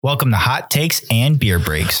Welcome to Hot Takes and Beer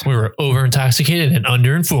Breaks. We were over intoxicated and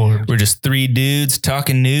underinformed. We're just three dudes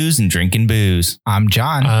talking news and drinking booze. I'm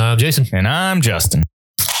John. Jason. And I'm Justin.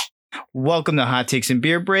 Welcome to Hot Takes and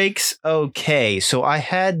Beer Breaks. Okay, so I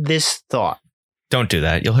had this thought. Don't do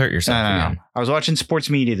that. You'll hurt yourself again. I was watching sports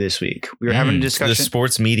media this week. We were having a discussion. The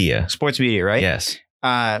sports media. Sports media, right? Yes.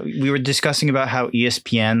 We were discussing about how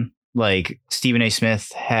ESPN, like Stephen A.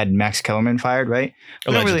 Smith, had Max Kellerman fired, right?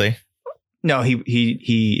 Allegedly. No,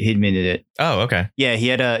 he admitted it. Oh, okay. Yeah,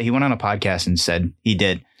 he went on a podcast and said he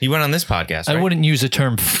did. He went on this podcast, right? I wouldn't use the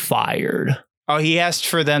term fired. Oh, he asked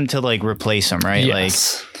for them to like replace him, right?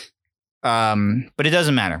 Yes. But it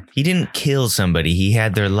doesn't matter. He didn't kill somebody. He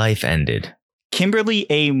had their life ended. Kimberly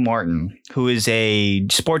A. Martin, who is a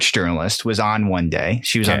sports journalist, was on one day.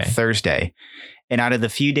 She was on Thursday. And out of the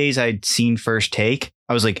few days I'd seen First Take,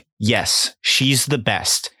 I was like, yes, she's the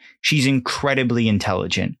best. She's incredibly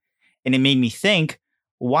intelligent. And it made me think,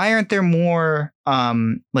 why aren't there more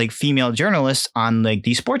like female journalists on like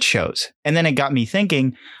these sports shows? And then it got me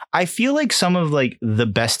thinking, I feel like some of like the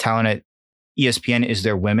best talent at ESPN is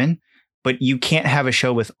their women, but you can't have a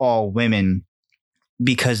show with all women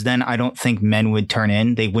because then I don't think men would turn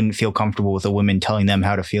in. They wouldn't feel comfortable with a woman telling them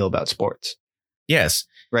how to feel about sports. Yes.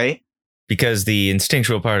 Right? Because the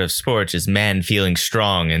instinctual part of sports is man feeling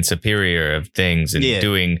strong and superior of things and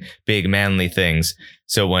doing big manly things.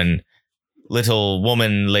 So when little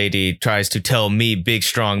woman lady tries to tell me, big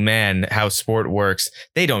strong man, how sport works,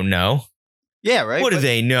 they don't know. Yeah, right. What do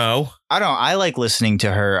they know? I like listening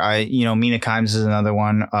to her. Mina Kimes is another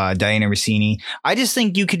one. Diana Rossini. I just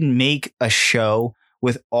think you could make a show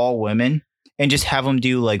with all women and just have them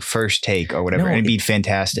do like First Take or whatever. And it'd be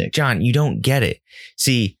fantastic. John, you don't get it.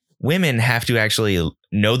 See, women have to actually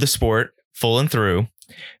know the sport full and through.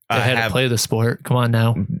 They had to play the sport. Come on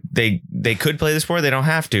now. They could play the sport. They don't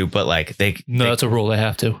have to, but like that's a rule. They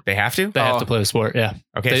have to. They have to? They have to play the sport. Yeah.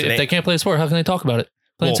 Okay. If they can't play the sport, how can they talk about it?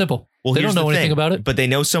 Plain and simple. Well, they don't know anything about it, but they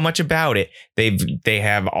know so much about it. They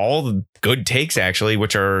have all the good takes actually,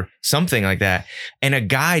 which are something like that. And a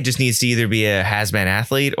guy just needs to either be a has-been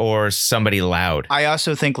athlete or somebody loud. I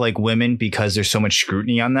also think like women, because there's so much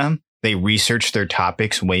scrutiny on them, they research their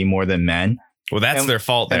topics way more than men. Well, that's their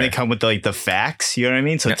fault there. And they come with like the facts, you know what I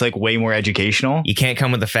mean? So it's like way more educational. You can't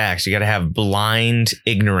come with the facts. You got to have blind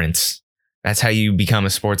ignorance. That's how you become a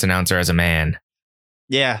sports announcer as a man.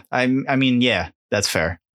 Yeah. I mean, yeah, that's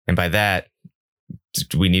fair. And by that,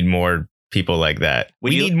 we need more people like that.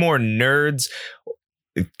 We need more nerds,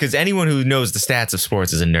 because anyone who knows the stats of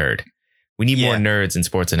sports is a nerd. We need more nerds and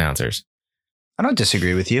sports announcers. I don't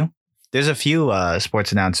disagree with you. There's a few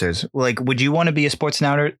sports announcers. Like, would you want to be a sports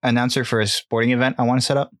announcer for a sporting event I want to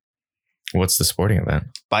set up? What's the sporting event?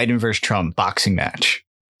 Biden versus Trump boxing match.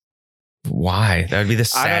 Why? That would be the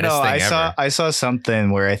saddest thing ever. I saw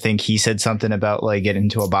something where I think he said something about like getting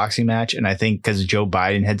into a boxing match. And I think because Joe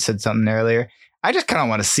Biden had said something earlier, I just kind of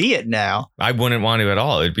want to see it now. I wouldn't want to at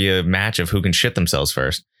all. It'd be a match of who can shit themselves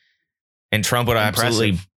first. And Trump would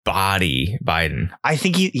absolutely body Biden. I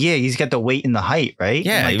think he's got the weight and the height, right?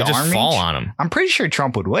 Yeah, like he would just fall on him. I'm pretty sure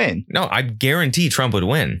Trump would win. No, I guarantee Trump would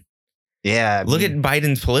win. Yeah. Look at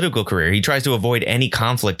Biden's political career. He tries to avoid any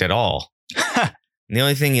conflict at all. The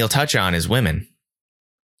only thing he'll touch on is women.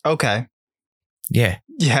 Okay. Yeah.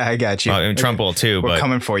 Yeah, I got you. And Trump will too. We're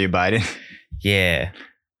coming for you, Biden. Yeah.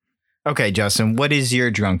 Okay, Justin, what is your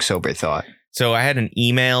drunk sober thought? So I had an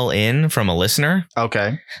email in from a listener.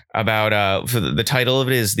 Okay. About for the title of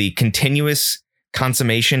it is the continuous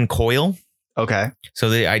consummation coil. Okay. So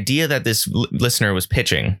the idea that this listener was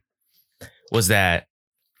pitching was that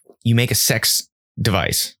you make a sex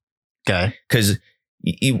device. Okay. Because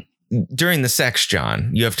during the sex,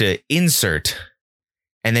 John, you have to insert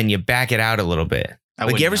and then you back it out a little bit.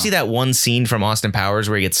 Like, you ever see that one scene from Austin Powers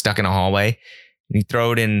where he gets stuck in a hallway? You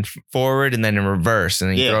throw it in forward and then in reverse,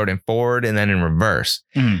 and then you throw it in forward and then in reverse.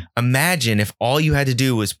 Mm. Imagine if all you had to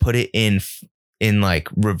do was put it in like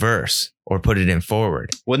reverse or put it in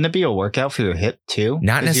forward. Wouldn't it be a workout for your hip too?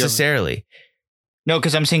 Not necessarily. No,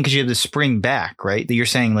 because I'm saying because you have the spring back, right? You're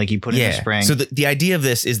saying like you put in the spring. So the idea of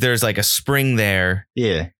this is there's like a spring there.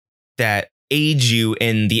 Yeah. That aids you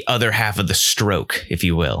in the other half of the stroke, if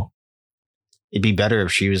you will. It'd be better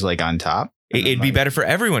if she was like on top. It'd be better for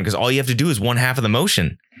everyone because all you have to do is one half of the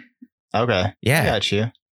motion. Okay. Yeah. I got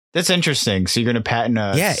you. That's interesting. So you're going to patent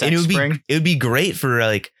a sex and spring? It would be great for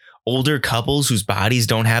like older couples whose bodies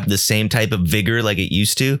don't have the same type of vigor like it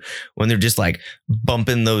used to when they're just like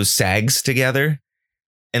bumping those sags together.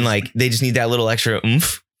 And like they just need that little extra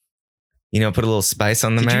oomph. Put a little spice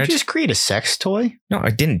on the marriage. Did you just create a sex toy? No,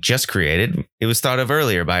 I didn't just create it. It was thought of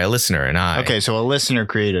earlier by a listener and I. Okay, so a listener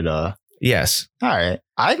created a Yes. All right.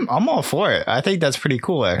 I'm all for it. I think that's pretty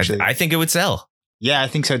cool, actually. I think it would sell. Yeah, I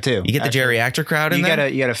think so too. You get the geriatric crowd in there.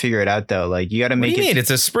 You gotta figure it out though. Like you gotta make what do you it. mean?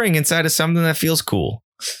 It's a spring inside of something that feels cool.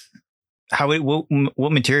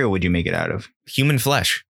 What material would you make it out of? Human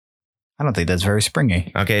flesh. I don't think that's very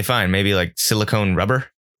springy. Okay, fine. Maybe like silicone rubber.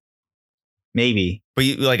 Maybe. But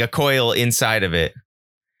you like a coil inside of it.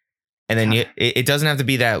 And then it doesn't have to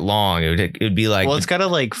be that long. It would be like... Well, it's got to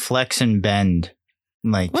like flex and bend.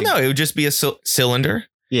 Like. Well, no, it would just be a cylinder.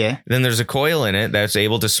 Yeah. Then there's a coil in it that's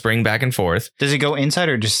able to spring back and forth. Does it go inside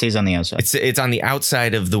or just stays on the outside? It's on the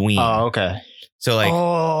outside of the wing. Oh, okay. So like...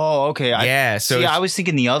 Oh, okay. Yeah. I was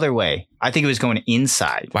thinking the other way. I think it was going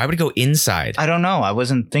inside. Why would it go inside? I don't know. I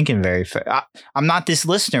wasn't thinking very fair. I'm not this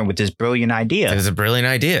listener with this brilliant idea. It's a brilliant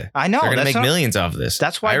idea. I know. They're going to make millions off of this.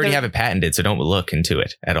 That's why I already have it patented, so don't look into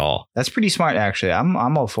it at all. That's pretty smart, actually. I'm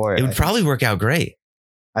all for it. It would probably work out great.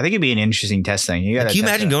 I think it'd be an interesting test thing. Can you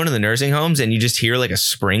imagine going to the nursing homes and you just hear like a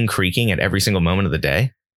spring creaking at every single moment of the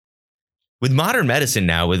day? With modern medicine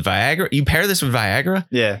now, with Viagra, you pair this with Viagra,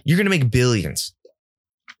 you're going to make billions.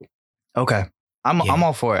 Okay. I'm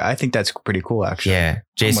all for it. I think that's pretty cool, actually. Yeah.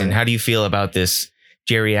 Jason, how do you feel about this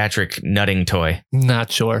geriatric nutting toy?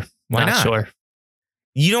 Not sure. Why not? Sure.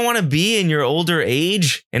 You don't want to be in your older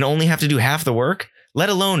age and only have to do half the work? Let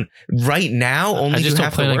alone right now only I just do don't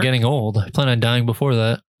half plan the on work? getting old. I plan on dying before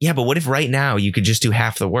that. Yeah, but what if right now you could just do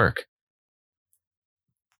half the work?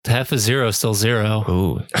 Half a zero is still zero.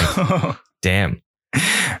 Ooh. Damn.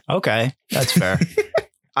 Okay. That's fair.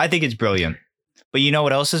 I think it's brilliant. But you know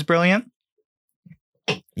what else is brilliant?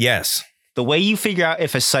 Yes. The way you figure out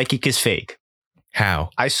if a psychic is fake. How?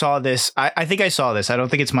 I saw this. I think I saw this. I don't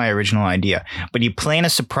think it's my original idea. But you plan a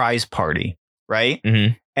surprise party, right?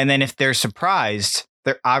 Mm-hmm. And then if they're surprised,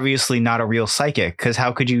 they're obviously not a real psychic. Because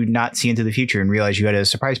how could you not see into the future and realize you had a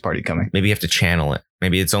surprise party coming? Maybe you have to channel it.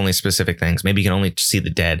 Maybe it's only specific things. Maybe you can only see the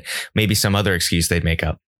dead. Maybe some other excuse they'd make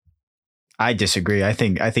up. I disagree. I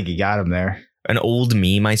think you got him there. An old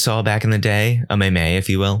meme I saw back in the day, a meme, if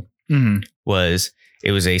you will, was...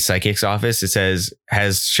 It was a psychic's office. It says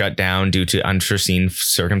has shut down due to unforeseen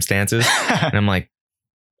circumstances. And I'm like,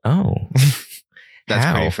 oh,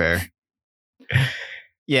 that's pretty fair.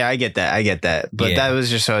 Yeah, I get that. But that was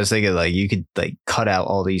just, I was thinking like you could like cut out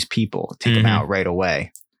all these people, take them out right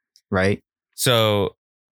away. Right. So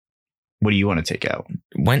what do you want to take out?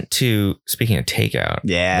 Speaking of takeout.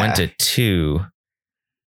 Yeah. Went to 2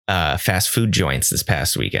 fast food joints this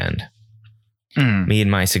past weekend. Me and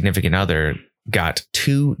my significant other got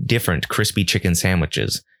 2 different crispy chicken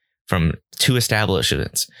sandwiches from 2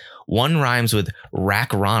 establishments. One rhymes with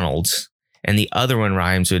Rack Ronald's and the other one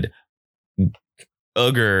rhymes with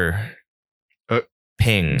Ugger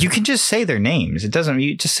Ping. You can just say their names. It doesn't,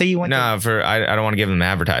 you just say you went. I don't want to give them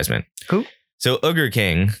advertisement. Who? So Ugger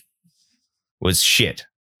King was shit.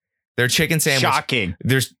 Their chicken sandwich. Shocking.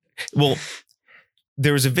 There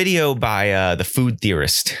was a video by the Food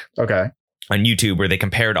Theorist. Okay. On YouTube where they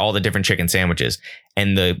compared all the different chicken sandwiches,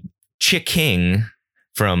 and the Chick King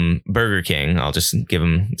from Burger King, I'll just give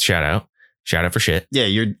him a shout out for shit. Yeah,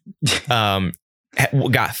 you're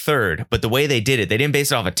got 3rd, but the way they did it, they didn't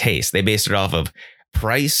base it off of taste. They based it off of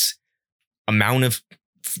price, amount of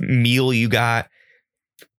meal you got,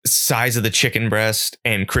 size of the chicken breast,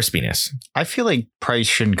 and crispiness. I feel like price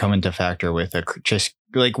shouldn't come into factor with just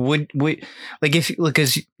like would like if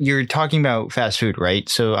because you're talking about fast food, right?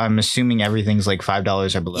 So I'm assuming everything's like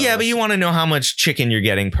 $5 or below. Yeah, but you want to know how much chicken you're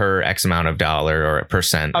getting per X amount of dollar or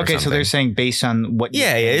percent. Okay, so they're saying based on what.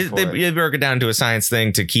 They broke it down to a science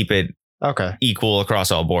thing to keep it equal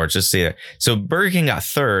across all boards. Just see it. So Burger King got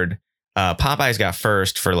 3rd, Popeyes got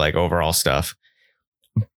 1st for like overall stuff,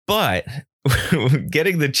 but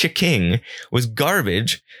getting the Chick King was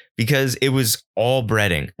garbage because it was all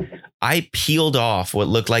breading. I peeled off what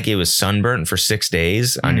looked like it was sunburnt for 6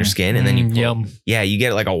 days on your skin, and then you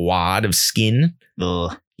get like a wad of skin.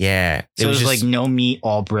 Ugh. Yeah, so it was just like no meat,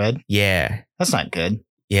 all bread. Yeah, that's not good.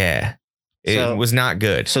 Yeah, it was not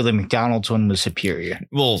good. So the McDonald's one was superior.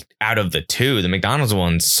 Well, out of the 2, the McDonald's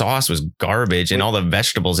one's sauce was garbage, and all the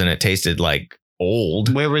vegetables in it tasted like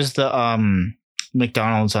old. Where was the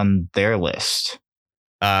McDonald's on their list?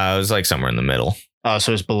 It was like somewhere in the middle. Oh,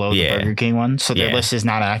 so it's below the Burger King one. So their list is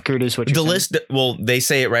not accurate, is what you're saying? The list. Well, they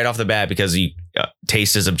say it right off the bat because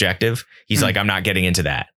taste is objective. He's like, I'm not getting into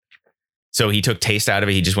that. So he took taste out of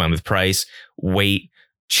it. He just went with price, weight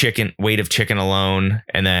of chicken alone,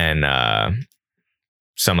 and then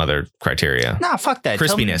some other criteria. Nah, fuck that.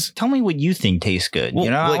 Crispiness. Tell me what you think tastes good. Well,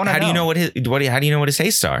 how do you know how do you know what his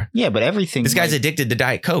tastes are? Yeah, but everything. This guy's addicted to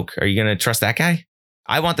Diet Coke. Are you going to trust that guy?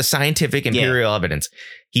 I want the scientific empirical evidence.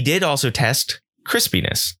 He did also test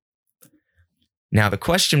crispiness. Now the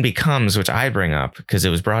question becomes, which I bring up because it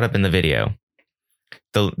was brought up in the video.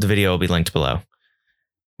 The video will be linked below,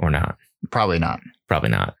 or not? Probably not. Probably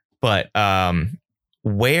not. But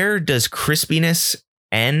where does crispiness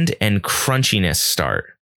end and crunchiness start?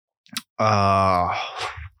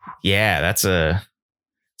 Yeah, it's a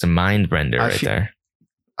mind bender there.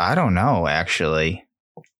 I don't know, actually,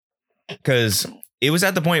 because it was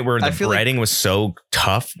at the point where the breading was so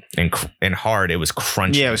tough and hard, it was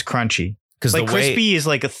crunchy. Yeah, it was crunchy. Because like crispy is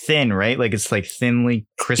like a thin, right? Like it's like thinly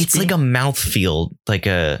crispy. It's like a mouthfeel, like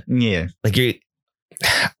a like you.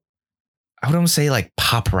 I would almost say like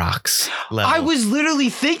Pop Rocks level. I was literally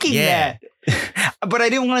thinking that. But I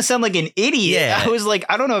didn't want to sound like an idiot. Yeah. I was like,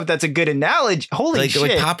 I don't know if that's a good analogy. Holy shit.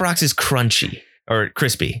 Like Pop Rocks is crunchy or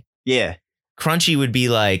crispy. Yeah. Crunchy would be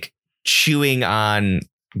like chewing on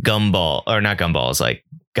gumball or not gumballs, like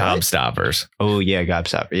gobstoppers. Oh, yeah.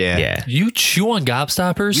 Gobstopper. Yeah. Yeah. You chew on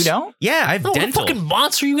gobstoppers? You don't? Yeah. I've dental. What a fucking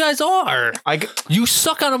monster you guys are. You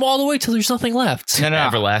suck on them all the way till there's nothing left. No.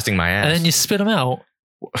 Everlasting my ass. And then you spit them out.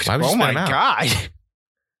 Why would you spit them out? God.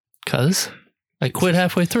 Because I quit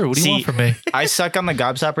halfway through. What do you want from me? I suck on the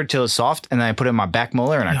gobstopper till it's soft, and then I put it in my back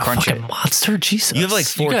molar and I crunch it. Monster, Jesus! You have like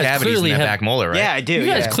 4 cavities in that back molar, right? Yeah, I do. You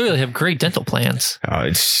guys clearly have great dental plans. Oh,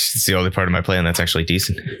 it's the only part of my plan that's actually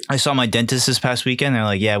decent. I saw my dentist this past weekend. They're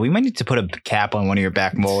like, "Yeah, we might need to put a cap on one of your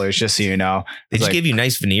back molars, just so you know." They just gave you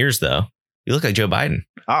nice veneers, though. You look like Joe Biden.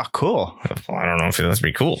 Oh, cool. Well, I don't know if that's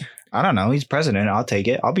pretty cool. I don't know. He's president. I'll take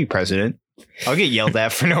it. I'll be president. I'll get yelled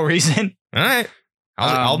at for no reason. All right.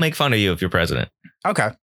 I'll make fun of you if you're president. Okay.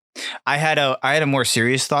 I had a more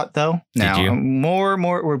serious thought though. Now, did you? More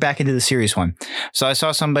we're back into the serious one. So I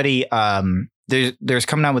saw somebody there's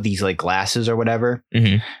coming out with these like glasses or whatever.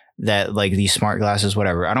 Mm-hmm. That like these smart glasses,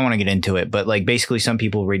 whatever. I don't want to get into it, but like basically some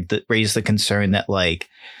people raise the concern that like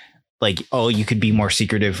oh, you could be more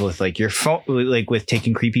secretive with like your phone, like with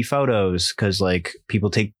taking creepy photos because like people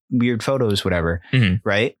take weird photos, whatever,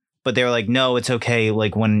 right? But they were like, no, it's okay.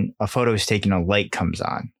 Like when a photo is taken, a light comes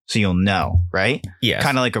on. So you'll know, right? Yeah.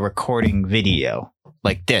 Kind of like a recording video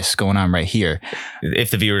like this going on right here.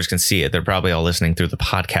 If the viewers can see it, they're probably all listening through the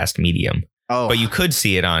podcast medium. Oh, but you could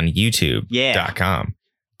see it on YouTube.com.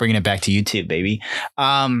 Bringing it back to YouTube, baby.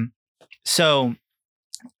 So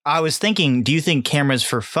I was thinking, do you think cameras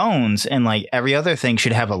for phones and like every other thing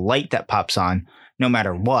should have a light that pops on no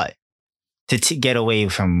matter what? To get away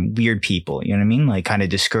from weird people, you know what I mean? Like kind of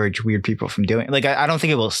discourage weird people from doing it. Like, I don't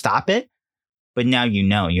think it will stop it, but now you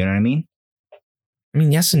know what I mean? I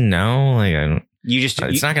mean, yes and no. Like,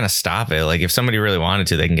 it's not going to stop it. Like if somebody really wanted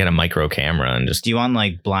to, they can get a micro camera and just. Do you want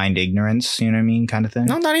like blind ignorance? You know what I mean? Kind of thing.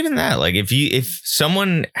 No, not even that. Like if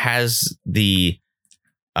someone has the,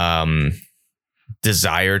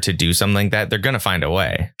 desire to do something like that, they're gonna find a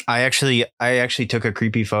way. I actually took a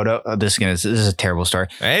creepy photo. This is a terrible story.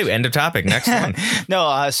 Hey, end of topic. Next one.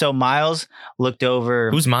 No, so Miles looked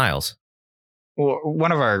over. Who's Miles?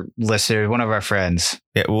 One of our listeners, one of our friends.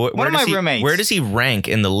 Yeah, one of my roommates. Where does he rank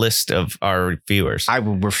in the list of our viewers? I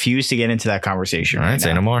refuse to get into that conversation. All right,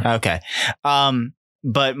 say no more. Okay.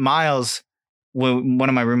 But Miles, one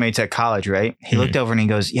of my roommates at college, right? He looked over and he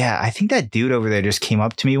goes, "Yeah, I think that dude over there just came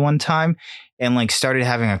up to me one time and like started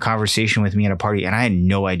having a conversation with me at a party, and I had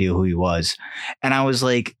no idea who he was." And I was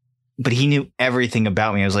like, but he knew everything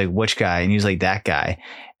about me. I was like, "Which guy?" And he was like, "That guy."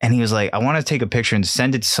 And he was like, "I want to take a picture and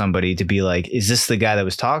send it to somebody to be like, is this the guy that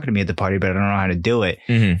was talking to me at the party? But I don't know how to do it."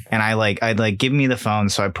 Mm-hmm. And I'd give me the phone.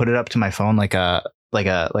 So I put it up to my phone like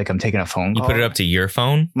I'm taking a phone call. You put it up to your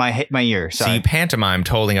phone? My ear. Sorry. So you pantomimed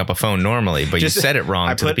holding up a phone normally, but you said it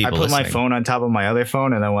wrong to the people listening. I put my phone on top of my other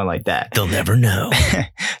phone and then went like that. They'll never know.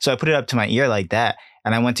 So I put it up to my ear like that.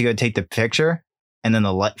 And I went to go take the picture and then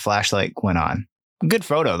the flashlight went on. Good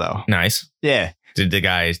photo though. Nice. Yeah. Did the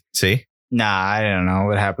guy see? Nah, I don't know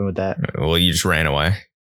what happened with that. Well, you just ran away.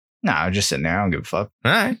 No, I was just sitting there. I don't give a fuck.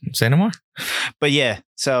 All right. Say no more. But yeah,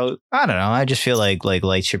 so I don't know. I just feel like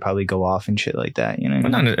lights should probably go off and shit like that. You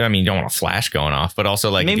know? I mean, you don't want a flash going off, but also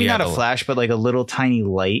like maybe not a flash, but like a little tiny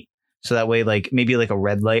light. So that way, like maybe like a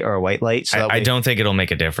red light or a white light. So I don't think it'll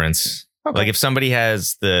make a difference. Okay. Like if somebody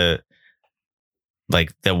has the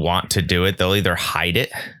want to do it, they'll either hide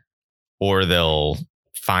it or they'll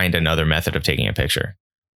find another method of taking a picture.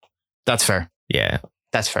 That's fair. Yeah,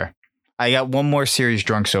 that's fair. I got one more serious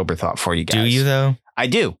drunk sober thought for you guys. Do you though? I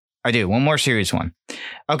do. One more serious one.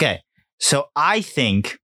 Okay. So I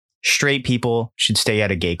think straight people should stay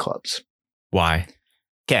out of gay clubs. Why?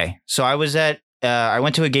 Okay. So I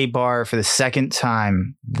went to a gay bar for the second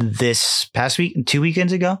time this past week, 2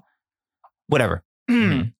 weekends ago, whatever.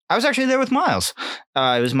 I was actually there with Miles.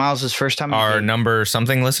 It was Miles's first time. Our number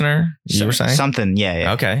something listener, you were saying? Something,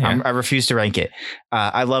 yeah. Okay. Yeah. I refuse to rank it.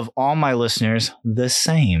 I love all my listeners the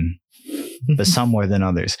same, but some more than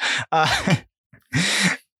others.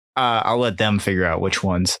 I'll let them figure out which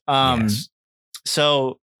ones. Yes.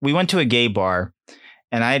 So we went to a gay bar,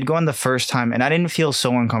 and I had gone the first time, and I didn't feel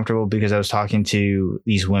so uncomfortable because I was talking to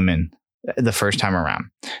these women the first time around.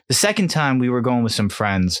 The second time we were going with some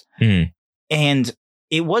friends, and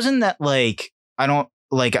it wasn't that like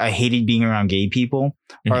I hated being around gay people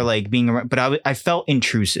or like being around, but I felt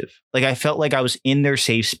intrusive. Like I felt like I was in their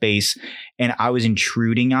safe space and I was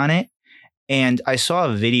intruding on it. And I saw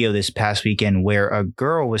a video this past weekend where a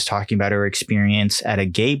girl was talking about her experience at a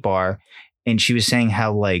gay bar. And she was saying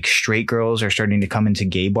how like straight girls are starting to come into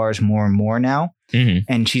gay bars more and more now.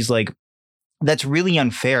 And she's like, that's really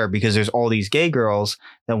unfair because there's all these gay girls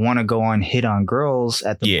that want to go on hit on girls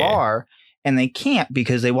at the bar. And they can't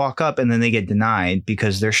because they walk up and then they get denied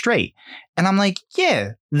because they're straight. And I'm like,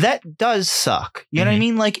 yeah, that does suck. You know what I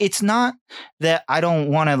mean? Like, it's not that I don't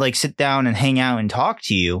want to like sit down and hang out and talk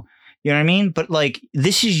to you. You know what I mean? But like,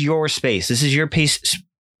 this is your space. This is your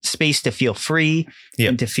space to feel free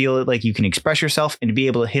and to feel like you can express yourself and to be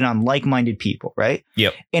able to hit on like-minded people. Right.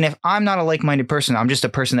 Yep. And if I'm not a like-minded person, I'm just a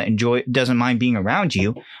person that doesn't mind being around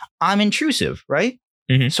you. I'm intrusive. Right.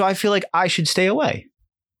 So I feel like I should stay away.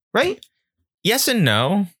 Right. Yes and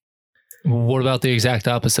no. What about the exact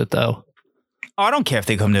opposite, though? Oh, I don't care if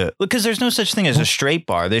they come to, because there's no such thing as a straight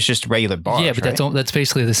bar. There's just regular bars. Yeah, but that's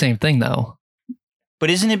basically the same thing, though.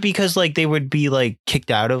 But isn't it because like they would be like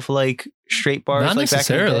kicked out of like straight bars? Not like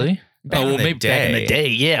necessarily. Back in the day. Back in the day,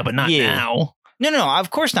 yeah, but not now. No,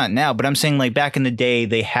 of course not now. But I'm saying like back in the day,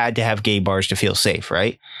 they had to have gay bars to feel safe,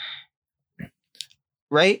 right?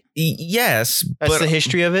 Right? Yes. That's the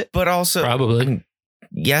history of it. But also, probably.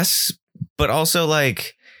 Yes. But also,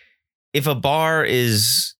 like, if a bar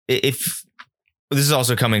is, if this is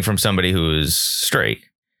also coming from somebody who is straight.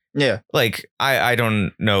 Yeah. Like, I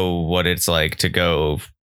don't know what it's like to go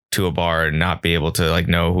to a bar and not be able to like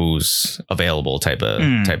know who's available type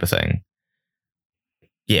of thing.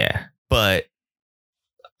 Yeah. But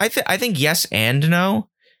I think yes and no.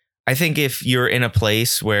 I think if you're in a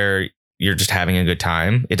place where you're just having a good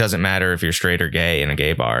time, it doesn't matter if you're straight or gay in a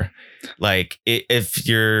gay bar. Like if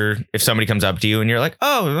somebody comes up to you and you're like,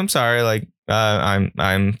 oh, I'm sorry, like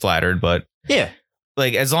I'm flattered, but yeah,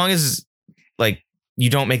 like as long as like you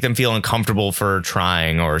don't make them feel uncomfortable for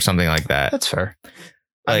trying or something like that. That's fair.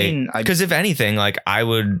 Like, I mean, because if anything, like I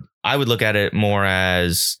would look at it more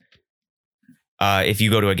as if you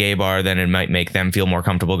go to a gay bar, then it might make them feel more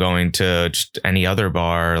comfortable going to just any other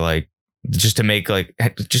bar, like just to make like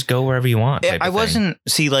just go wherever you want. I wasn't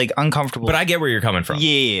like uncomfortable, but I get where you're coming from.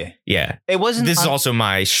 Yeah. It wasn't. This is also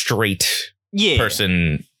my straight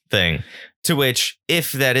person thing. To which,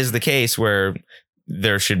 if that is the case, where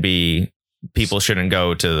there should be people shouldn't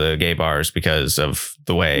go to the gay bars because of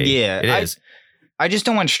the way it is. I just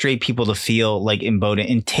don't want straight people to feel like emboldened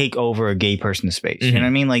and take over a gay person's space. You know what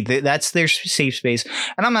I mean? Like that's their safe space.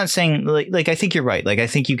 And I'm not saying like I think you're right. Like I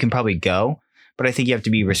think you can probably go, but I think you have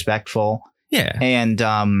to be respectful. Yeah. And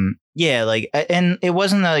like, and it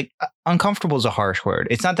wasn't like uncomfortable is a harsh word.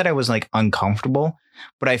 It's not that I was like uncomfortable,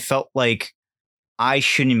 but I felt like I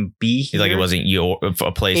shouldn't be here. Like it wasn't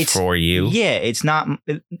a place for you. Yeah, it's not.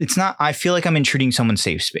 I feel like I'm intruding someone's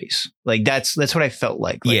safe space. Like that's what I felt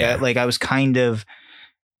like. I was kind of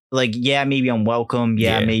like, yeah, maybe I'm welcome.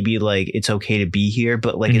 Yeah, maybe like it's okay to be here,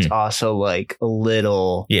 but like it's also like a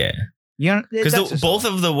little. Yeah. You know, because both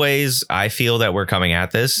of the ways I feel that we're coming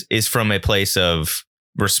at this is from a place of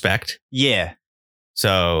respect. Yeah.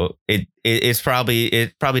 So it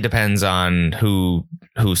probably depends on who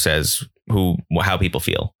says how people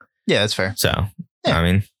feel. Yeah, that's fair. So, I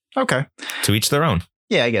mean, okay. To each their own.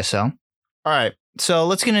 Yeah, I guess so. All right. So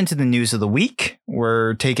let's get into the news of the week.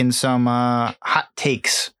 We're taking some hot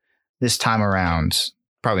takes this time around.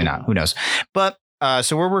 Probably not. Who knows? But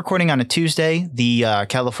so we're recording on a Tuesday. The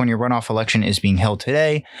California runoff election is being held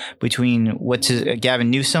today between Gavin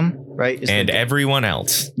Newsom, right? And everyone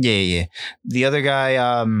else. Yeah. The other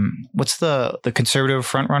guy, what's the conservative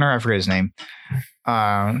front runner? I forget his name.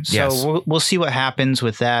 So we'll see what happens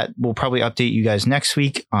with that. We'll probably update you guys next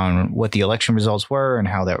week on what the election results were and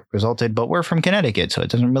how that resulted. But we're from Connecticut, so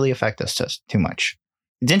it doesn't really affect us too much.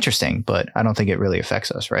 It's interesting, but I don't think it really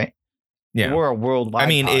affects us, right? Yeah, we're a worldwide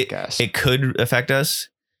podcast. It could affect us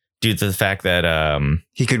due to the fact that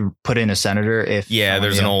he could put in a senator if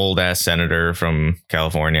there's an old ass senator from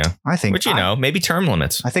California. I think, which maybe term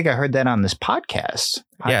limits. I think I heard that on this podcast.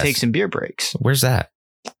 Hot takes and beer breaks. Where's that?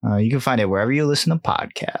 You can find it wherever you listen to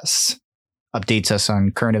podcasts. updates us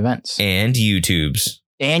on current events and YouTube's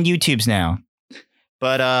now.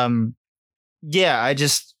 But yeah,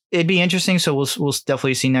 it'd be interesting. So we'll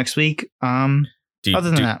definitely see next week.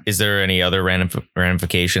 Other than that, is there any other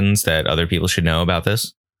ramifications that other people should know about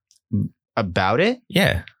this? About it?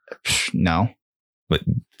 Yeah. No.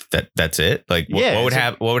 But that's it. Like, what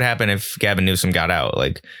would happen if Gavin Newsom got out?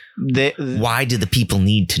 Like, why do the people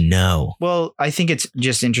need to know? Well, I think it's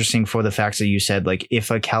just interesting for the facts that you said. Like,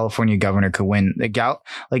 if a California governor could win,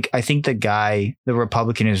 I think the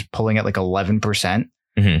Republican is polling at like 11%.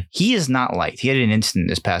 Mm-hmm. He is not liked. He had an incident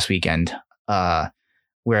this past weekend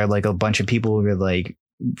where like a bunch of people were like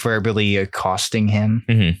verbally accosting him.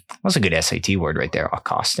 Mm-hmm. That's a good SAT word right there.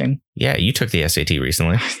 Accosting. Yeah, you took the SAT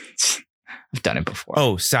recently. I've done it before.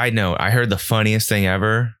 Oh, side note, I heard the funniest thing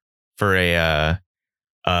ever for a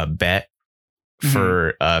bet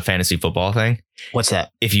for a fantasy football thing. What's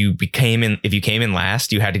that? If you came in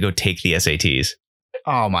last, you had to go take the SATs.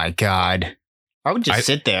 Oh my God. I would just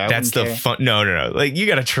sit there. That's the fun. No. Like, you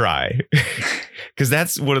got to try. Because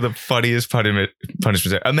that's one of the funniest punishments.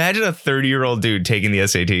 Imagine a 30-year-old dude taking the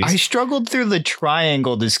SATs. I struggled through the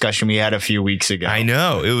triangle discussion we had a few weeks ago. I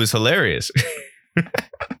know. It was hilarious.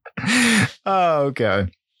 Oh, okay.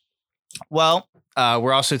 Well,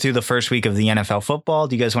 we're also through the first week of the NFL football.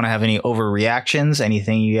 Do you guys want to have any overreactions?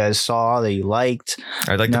 Anything you guys saw that you liked?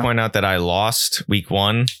 I'd like to point out that I lost week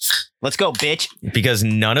 1. Let's go, bitch. Because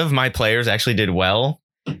none of my players actually did well.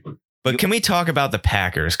 But can we talk about the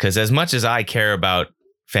Packers? Because as much as I care about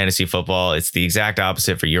fantasy football, it's the exact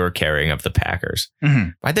opposite for your caring of the Packers. Mm-hmm.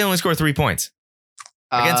 Why'd they only score 3 points?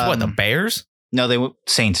 Against what? The Bears? No, they were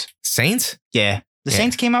Saints. Saints? Yeah. The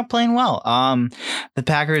Saints came out playing well. The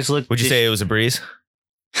Packers looked... Would you say it was a breeze?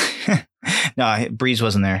 No, Breeze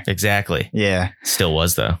wasn't there. Exactly. Yeah. Still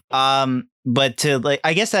was, though. But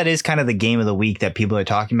I guess that is kind of the game of the week that people are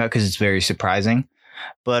talking about because it's very surprising.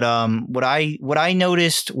 But what I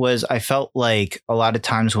noticed was I felt like a lot of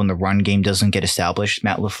times when the run game doesn't get established,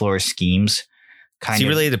 Matt LaFleur's schemes kind of... Is he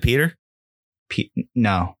related to Peter?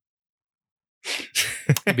 No.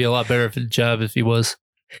 It'd be a lot better job if he was.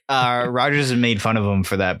 Rodgers has made fun of him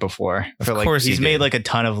for that before. Of course he's made like a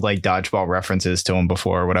ton of like dodgeball references to him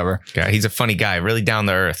before or whatever. Yeah, he's a funny guy, really down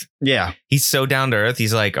to earth. Yeah. He's so down to earth.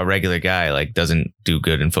 He's like a regular guy, like doesn't do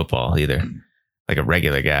good in football either. Like a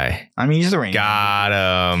regular guy. I mean, he's the Ranger.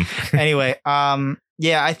 Got him. Anyway,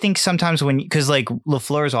 yeah, I think sometimes because like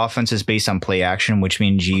LaFleur's offense is based on play action, which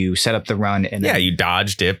means you set up the run and you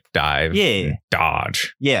dodge, dip, dive. Yeah.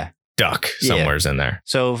 Dodge. Yeah. Duck somewhere's in there.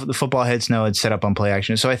 So the football heads know it's set up on play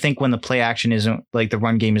action. So I think when the play action isn't like the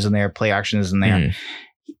run game isn't there, play action isn't there.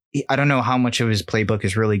 I don't know how much of his playbook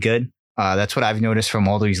is really good. That's what I've noticed from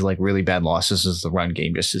all these like really bad losses is the run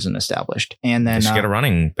game just isn't established. And then they should get a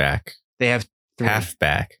running back. They have 3.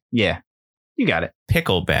 Halfback. Yeah, you got it.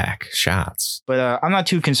 Pickleback shots. But I'm not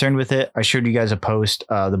too concerned with it. I showed you guys a post.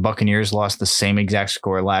 The Buccaneers lost the same exact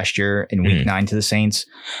score last year in week 9 to the Saints.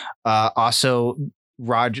 Also,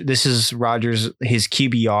 this is Rodgers, his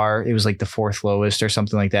QBR. It was like the 4th lowest or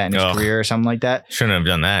something like that in his career or something like that. Shouldn't have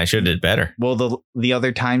done that. I should have did better. Well, the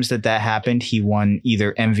other times that happened, he won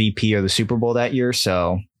either MVP or the Super Bowl that year.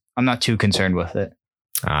 So I'm not too concerned with it.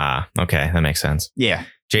 Ah, okay. That makes sense. Yeah.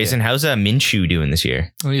 Jason, how's Minshew doing this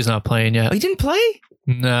year? Well, he's not playing yet. Oh, he didn't play?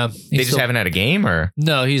 No. They just haven't had a game or?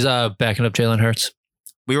 No, he's backing up Jalen Hurts.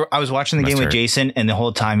 I was watching the game with Jason, and the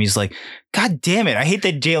whole time he's like, God damn it. I hate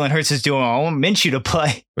that Jalen Hurts is doing. I want Minshew to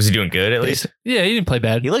play. Was he doing good at least? Yeah, he didn't play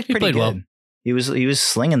bad. He looked pretty played good. Well. He was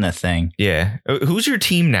slinging that thing. Yeah. Who's your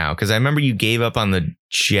team now? Because I remember you gave up on the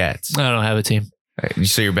Jets. I don't have a team.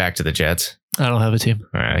 So you're back to the Jets? I don't have a team.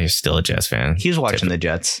 All right. You're still a Jets fan. He was watching the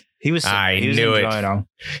Jets. He was knew it.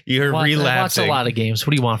 You're relapsing. I watched a lot of games.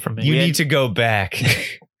 What do you want from me? You need to go back.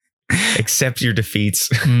 Accept your defeats.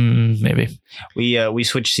 Maybe. We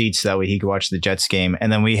switched seats that way he could watch the Jets game,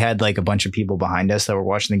 and then we had like a bunch of people behind us that were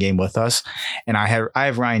watching the game with us. And I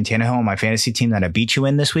have Ryan Tannehill on my fantasy team that I beat you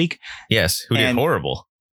in this week. Yes, who did horrible.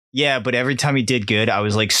 Yeah, but every time he did good, I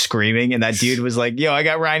was like screaming, and that dude was like, "Yo, I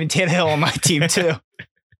got Ryan Tannehill on my team too."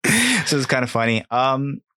 So it's kind of funny.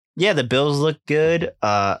 Yeah, the Bills look good.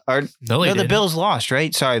 The Bills lost,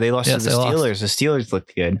 right? Sorry, they lost to the Steelers. The Steelers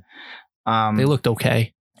looked good. They looked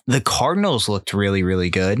okay. The Cardinals looked really, really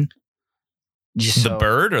good. The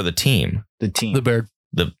bird or the team? The team. The bird.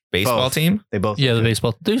 The baseball team? They both. Yeah, the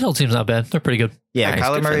baseball. The baseball team's not bad. They're pretty good. Yeah, nice,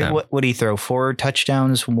 Kyler Murray, what did he throw? 4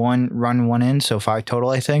 touchdowns, 1 run, 1 in. So 5 total,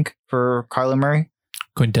 I think, for Kyler Murray.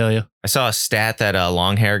 Couldn't tell you. I saw a stat that a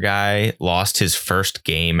long hair guy lost his first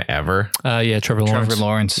game ever. Yeah, Trevor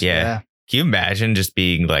Lawrence. Yeah. Can you imagine just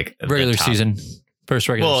being like regular season, first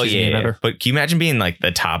regular season game ever? But can you imagine being like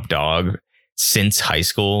the top dog since high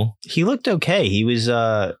school. He looked okay. He was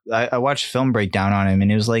I watched film breakdown on him,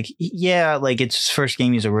 and it was like, yeah, like it's his first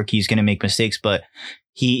game. He's a rookie. He's going to make mistakes, but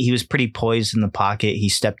he was pretty poised in the pocket. He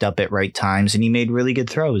stepped up at right times, and he made really good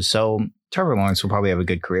throws. So Trevor Lawrence will probably have a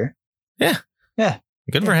good career. Yeah.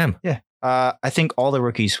 Good for him. Yeah. I think all the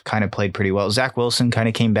rookies kind of played pretty well. Zach Wilson kind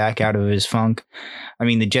of came back out of his funk. I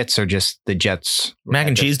mean, the Jets are just the Jets. Mac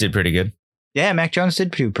and Cheese did pretty good. Yeah, Mac Jones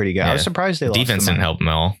did pretty good. Yeah. I was surprised they lost. Defense didn't help him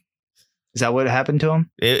at all. Is that what happened to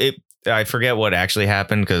him? I forget what actually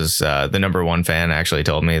happened because the number one fan actually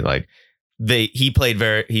told me like he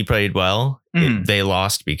played well. They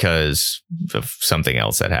lost because of something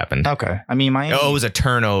else that happened. Okay, I mean, it was a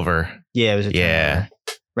turnover. Yeah, it was a turnover. Yeah,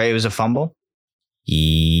 right. It was a fumble.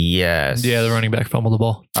 Yes. Yeah, the running back fumbled the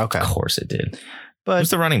ball. Okay, of course it did. But who's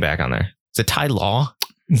the running back on there? Is it Ty Law?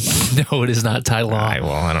 No, it is not Ty Law.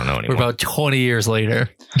 Well, I don't know anymore. We're about 20 years later.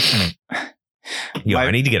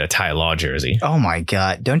 I need to get a Ty Law jersey. Oh my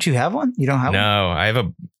God. Don't you have one? You don't have one? No,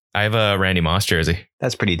 I have a Randy Moss jersey.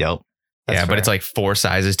 That's pretty dope. That's fair. But it's like 4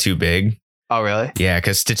 sizes too big. Oh, really? Yeah,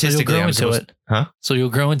 because statistically, So you'll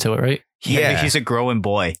grow into it, right? Yeah. He's a growing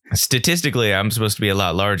boy. Statistically, I'm supposed to be a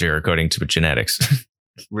lot larger according to genetics.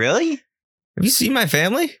 Really? Have you seen my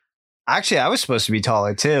family? Actually, I was supposed to be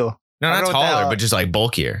taller too. No, not taller, but just like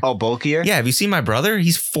bulkier. Oh, bulkier? Yeah. Have you seen my brother?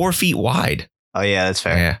 He's 4 feet wide. Oh, yeah, that's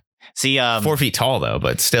fair. Yeah. See, 4 feet tall though,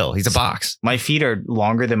 but still, he's a box. My feet are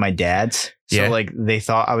longer than my dad's. So like they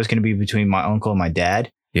thought I was going to be between my uncle and my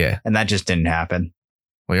dad. Yeah. And that just didn't happen.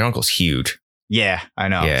 Well, your uncle's huge. Yeah, I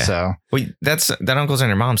know. Yeah. So wait, that uncle's on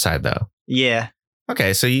your mom's side though. Yeah.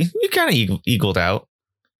 Okay. So you kind of equaled out.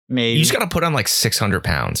 Maybe. You just got to put on like 600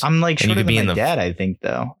 pounds. I'm like shorter than my dad, I think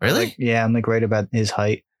though. Really? I'm like right about his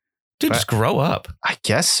height. Dude, just grow up. I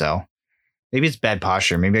guess so. Maybe it's bad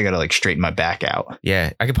posture. Maybe I got to like straighten my back out.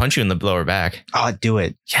 Yeah. I could punch you in the lower back. Oh, do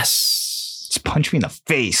it. Yes. Just punch me in the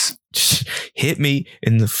face. Just hit me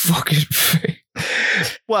in the fucking face.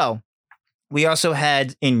 Well, we also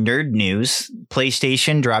had in nerd news,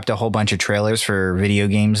 PlayStation dropped a whole bunch of trailers for video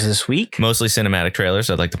games this week. Mostly cinematic trailers,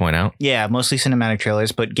 I'd like to point out. Yeah, mostly cinematic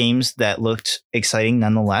trailers, but games that looked exciting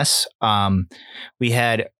nonetheless. We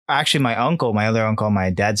had actually my other uncle on my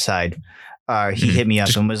dad's side. He hit me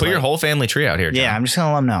up and was put your whole family tree out here, John. Yeah, I'm just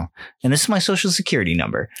gonna let him know. And this is my social security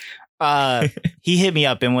number. He hit me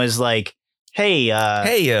up and was like,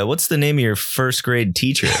 "Hey, what's the name of your first grade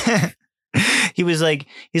teacher?" he's like,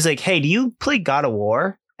 "Hey, do you play God of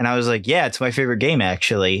War?" And I was like, "Yeah, it's my favorite game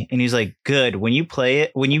actually." And he's like, "Good. When you play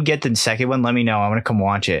it, when you get the second one, let me know. I'm gonna come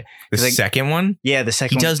watch it." The second one? Yeah, the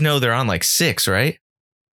second. He does know they're on like 6, right?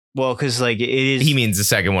 Well, because like it is. He means the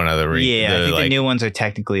second one of the. Yeah, I think the new ones are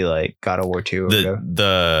technically like God of War 2. Or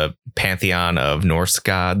the pantheon of Norse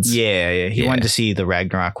gods. Yeah. He wanted to see the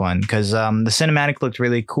Ragnarok one because the cinematic looked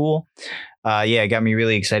really cool. It got me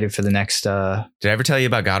really excited for the next. Did I ever tell you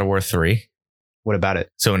about God of War 3? What about it?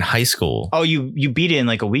 So in high school. Oh, you beat it in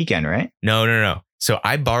like a weekend, right? No. So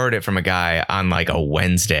I borrowed it from a guy on like a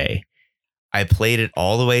Wednesday. I played it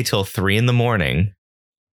all the way till 3 a.m.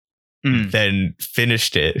 Then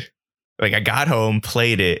finished it. Like I got home,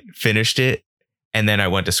 played it, finished it, and then I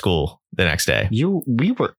went to school the next day.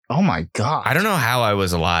 Oh my God. I don't know how I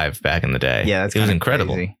was alive back in the day. Yeah, it was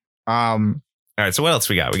incredible. Crazy. All right, so what else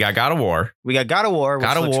we got? We got God of War. God of War.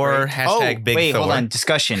 God of War, hashtag Big Thor. Hold on.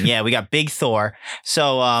 Discussion. Yeah, we got Big Thor.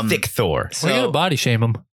 So, Thick Thor. So, we're going to body shame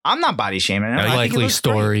him. I'm not body shaming. No, likely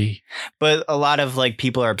story. Great. But a lot of like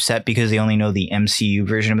people are upset because they only know the MCU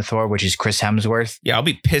version of Thor, which is Chris Hemsworth. Yeah, I'll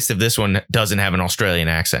be pissed if this one doesn't have an Australian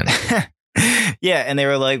accent. Yeah, and they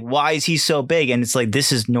were like, why is he so big? And it's like,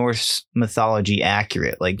 this is Norse mythology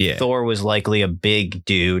accurate. Like Thor was likely a big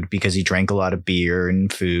dude because he drank a lot of beer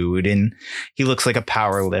and food, and he looks like a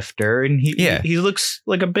power lifter, and he looks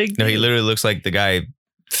like a big dude. He literally looks like the guy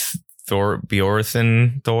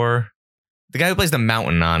Bjorn Thor. The guy who plays the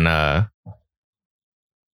mountain on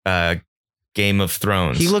Game of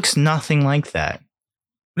Thrones. He looks nothing like that.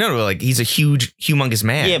 No, like he's a humongous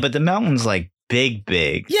man. Yeah, but the mountain's like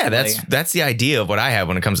big. Yeah, that's the idea of what I have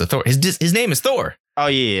when it comes to Thor. His name is Thor. Oh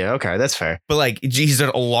yeah, okay, that's fair. But like he's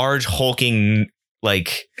a large hulking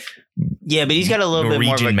like. Yeah, but he's got a little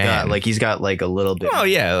Norwegian bit more of a man. gut. Like he's got like a little bit. Oh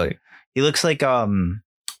yeah, like he looks like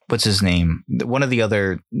what's his name? One of the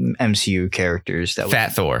other MCU characters that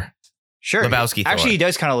Fat Thor. Sure. Lebowski Thor. Actually, he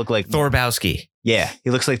does kind of look like Thorbowski. Yeah,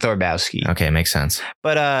 he looks like Thorbowski. Okay, makes sense.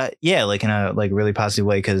 But yeah, like in a like really positive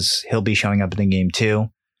way because he'll be showing up in the game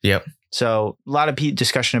too. Yep. So a lot of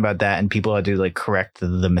discussion about that, and people had to like correct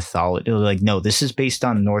the mythology. Like, no, this is based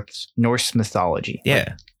on Norse mythology. Yeah.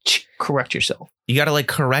 Like, correct yourself. You got to like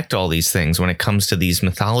correct all these things when it comes to these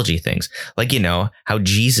mythology things. Like, how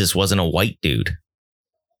Jesus wasn't a white dude.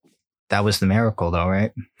 That was the miracle, though,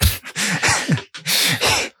 right?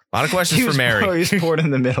 A lot of questions for Mary. He was born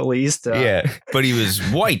in the Middle East. Yeah, but he was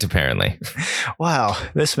white, apparently. Wow,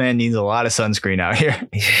 this man needs a lot of sunscreen out here.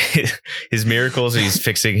 His miracles, he's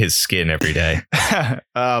fixing his skin every day.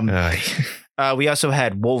 We also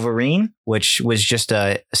had Wolverine, which was just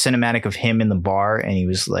a cinematic of him in the bar, and he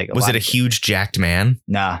was like... Was it a huge jacked man?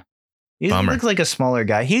 Nah. He Bummer. looked like a smaller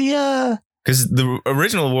guy. Because the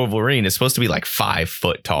original Wolverine is supposed to be like 5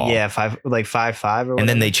 foot tall. Yeah, 5'5" or whatever. And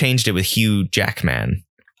then they changed it with Hugh Jackman.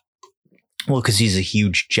 Well, because he's a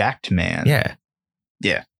huge jacked man. Yeah.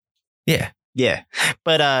 Yeah. Yeah. Yeah.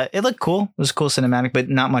 But it looked cool. It was a cool cinematic, but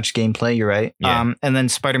not much gameplay. You're right. Yeah. And then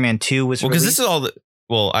Spider-Man 2 was because this is all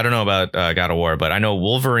I don't know about God of War, but I know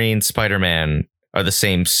Wolverine, Spider-Man are the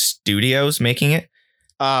same studios making it.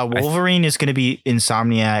 Wolverine is going to be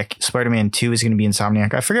Insomniac. Spider-Man 2 is going to be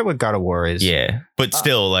Insomniac. I forget what God of War is. Yeah, but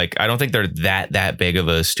still, like, I don't think they're that big of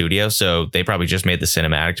a studio. So they probably just made the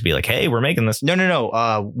cinematic to be like, hey, we're making this.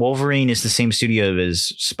 No. Wolverine is the same studio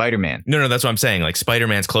as Spider-Man. No, that's what I'm saying. Like,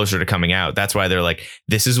 Spider-Man's closer to coming out. That's why they're like,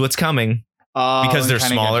 this is what's coming. Because they're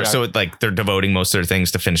smaller. So like they're devoting most of their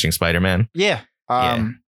things to finishing Spider-Man. Yeah.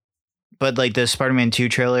 But like the Spider-Man 2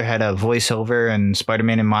 trailer had a voiceover, and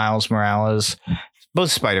Spider-Man and Miles Morales,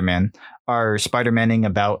 both Spider-Man, are Spider-Maning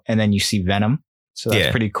about, and then you see Venom. So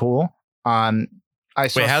that's pretty cool. Wait,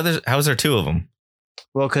 how's there 2 of them?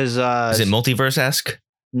 Well, because is it multiverse-esque?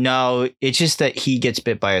 No, it's just that he gets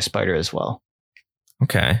bit by a spider as well.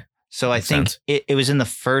 Okay. So I think it was in the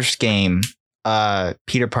first game.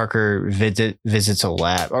 Peter Parker visits a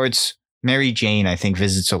lab, or it's Mary Jane, I think,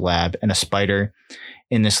 visits a lab, and a spider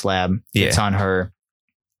in this lab gets on her.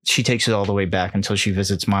 She takes it all the way back until she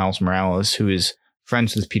visits Miles Morales, who is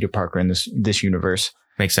friends with Peter Parker in this universe.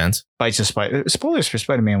 Makes sense. Bites a spider. Spoilers for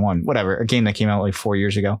Spider-Man 1, whatever, a game that came out like 4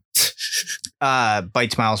 years ago.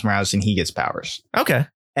 Bites Miles Morales and he gets powers. Okay.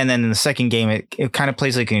 And then in the second game, it kind of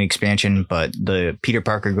plays like an expansion, but the Peter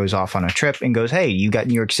Parker goes off on a trip and goes, hey, you got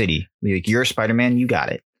New York City. Like, you're Spider-Man, you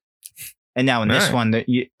got it. And now in this one,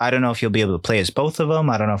 I don't know if you'll be able to play as both of them.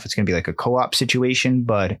 I don't know if it's going to be like a co-op situation,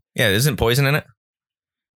 but... Yeah, isn't poison in it?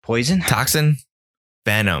 Poison? Toxin?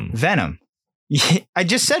 Venom. I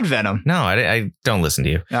just said Venom. No, I don't listen to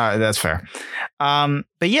you. That's fair. But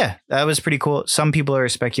yeah, that was pretty cool. Some people are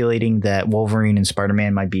speculating that Wolverine and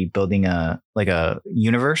Spider-Man might be building a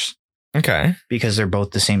universe. Okay. Because they're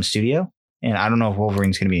both the same studio. And I don't know if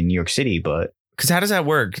Wolverine's going to be in New York City, but... Because how does that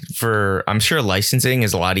work? I'm sure licensing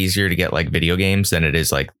is a lot easier to get like video games than it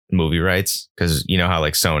is like movie rights. Because you know how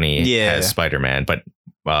like Sony has Spider-Man, but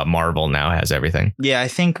Marvel now has everything. Yeah, I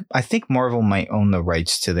think Marvel might own the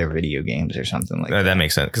rights to their video games or something like that. That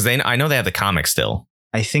makes sense. Because I know they have the comics still.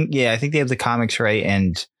 I think they have the comics right,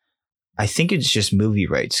 and I think it's just movie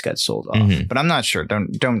rights got sold off. Mm-hmm. But I'm not sure.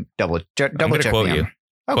 Don't double check quote me you.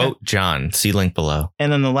 Okay. Quote John. See link below.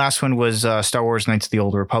 And then the last one was Star Wars Knights of the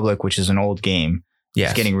Old Republic, which is an old game.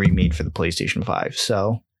 Yes. It's getting remade for the PlayStation 5.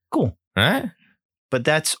 So cool. All right. But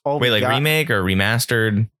that's all. Wait, like remake or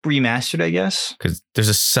remastered? Remastered, I guess. Because there's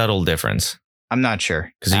a subtle difference. I'm not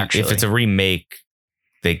sure. Because if it's a remake,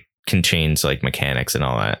 they can change like mechanics and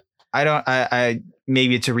all that. I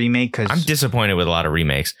maybe it's a remake because I'm disappointed with a lot of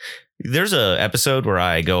remakes. There's a episode where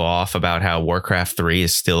I go off about how Warcraft 3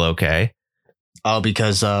 is still okay. Oh,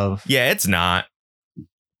 because of... Yeah, it's not.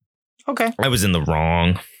 Okay. I was in the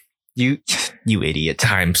wrong. You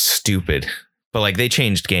idiot. I'm stupid. But like they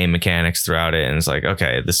changed game mechanics throughout it. And it's like,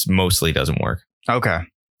 okay, this mostly doesn't work. Okay.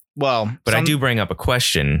 Well, but I do bring up a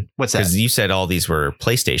question. What's that? Because you said all these were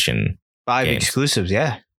PlayStation 5 games. Exclusives.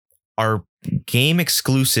 Yeah. Are game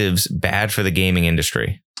exclusives bad for the gaming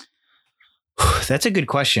industry? That's a good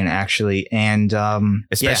question, actually. And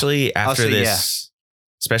especially after this,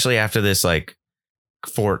 like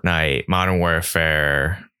Fortnite, Modern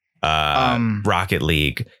Warfare, Rocket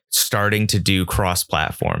League starting to do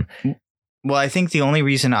cross-platform. Well, I think the only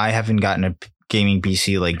reason I haven't gotten a gaming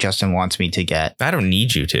PC like Justin wants me to get. I don't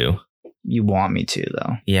need you to. You want me to,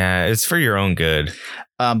 though. Yeah, it's for your own good.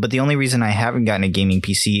 But the only reason I haven't gotten a gaming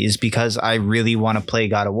PC is because I really want to play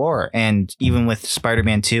God of War. And even with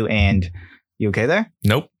Spider-Man 2 and... You okay there?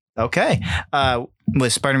 Nope. Okay.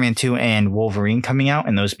 With Spider-Man 2 and Wolverine coming out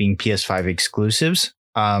and those being PS5 exclusives,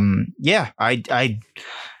 I don't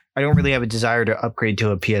really have a desire to upgrade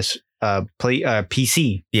to a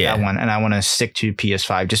PC. Yeah. That one, and I want to stick to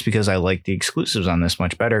PS5 just because I like the exclusives on this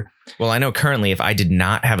much better. Well, I know currently if I did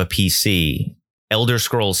not have a PC, Elder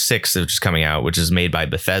Scrolls 6, which is coming out, which is made by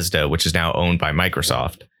Bethesda, which is now owned by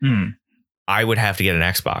Microsoft, I would have to get an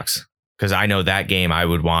Xbox. because I know that game I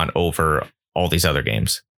would want over all these other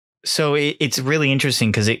games. So it's really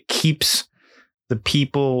interesting because it keeps the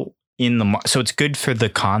people in the so it's good for the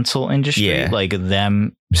console industry, like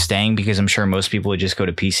them staying, because I'm sure most people would just go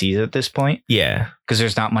to PCs at this point. Yeah, because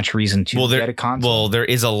there's not much reason to get a console. Well, there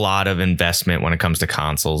is a lot of investment when it comes to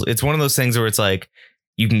consoles. It's one of those things where it's like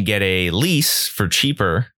you can get a lease for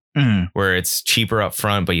cheaper, where it's cheaper up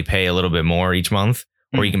front, but you pay a little bit more each month,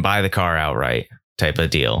 or you can buy the car outright type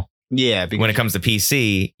of deal. Yeah, when it comes to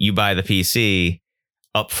PC, you buy the PC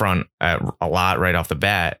upfront at a lot right off the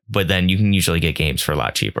bat, but then you can usually get games for a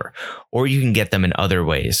lot cheaper, or you can get them in other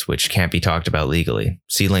ways which can't be talked about legally.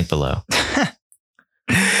 See link below.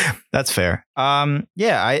 That's fair. You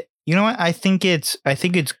know what, I think it's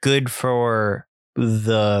good for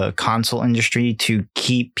the console industry to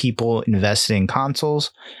keep people invested in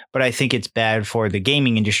consoles, but I think it's bad for the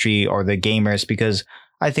gaming industry or the gamers, because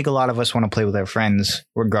I think a lot of us want to play with our friends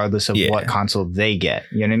regardless of what console they get.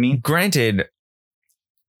 You know what I mean? Granted,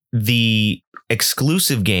 the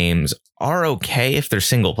exclusive games are okay if they're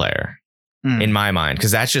single player, in my mind,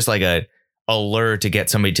 because that's just like a lure to get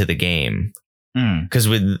somebody to the game. Because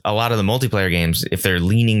with a lot of the multiplayer games, if they're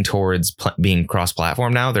leaning towards being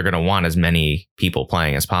cross-platform now, they're going to want as many people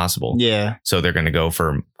playing as possible. Yeah. So they're going to go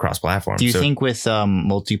for cross-platform. Do you think with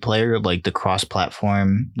multiplayer, like the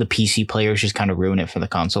cross-platform, the PC players just kind of ruin it for the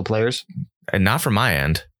console players? And not from my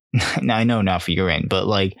end. No, I know not for your end, but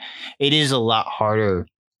like it is a lot harder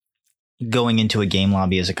going into a game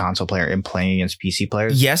lobby as a console player and playing against PC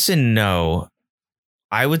players. Yes and no.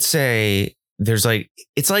 I would say there's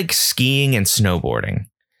it's like skiing and snowboarding.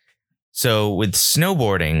 So with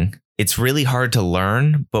snowboarding, it's really hard to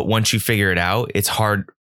learn, but once you figure it out, it's hard.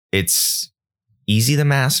 It's easy to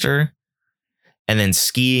master. And then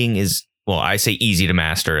skiing is, well, I say easy to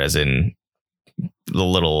master as in the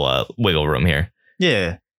little wiggle room here.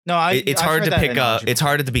 Yeah. No, it's hard to pick up. It's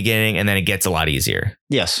hard at the beginning and then it gets a lot easier.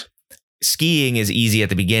 Yes. Skiing is easy at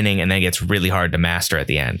the beginning and then it gets really hard to master at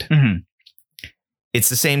the end. It's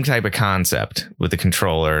the same type of concept with the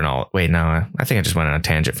controller and all. Wait, no, I think I just went on a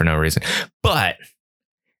tangent for no reason. But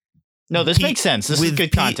no, this makes sense. This is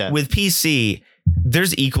good content. With PC,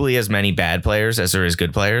 there's equally as many bad players as there is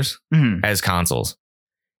good players as consoles.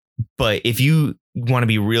 But if you want to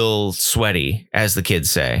be real sweaty, as the kids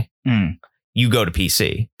say, you go to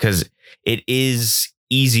PC because it is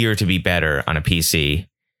easier to be better on a PC,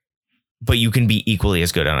 but you can be equally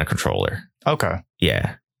as good on a controller. Okay.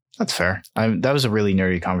 Yeah. That's fair. That was a really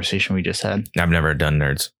nerdy conversation we just had. I've never done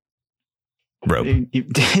nerds. Rope.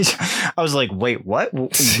 I was like, wait, what?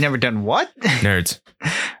 You've never done what? Nerds.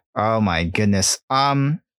 Oh my goodness.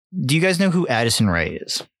 Do you guys know who Addison Rae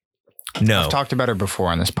is? No. I've talked about her before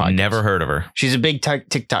on this podcast. Never heard of her. She's a big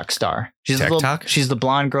TikTok star. She's TikTok? She's the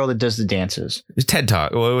blonde girl that does the dances. TED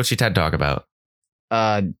Talk. What's she TED Talk about?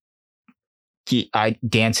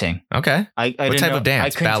 Dancing. Okay. What type of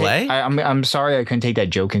dance? Ballet? I'm sorry I couldn't take that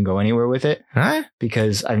joke and go anywhere with it. Huh?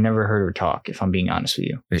 Because I've never heard her talk, if I'm being honest with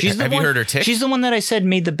you. Have you heard her tick? She's the one that I said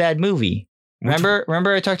made the bad movie.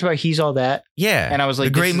 Remember I talked about He's All That? Yeah. And I was like,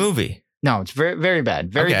 a great movie. No, it's very, very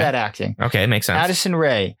bad. Very bad acting. Okay, it makes sense. Addison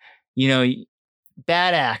Rae,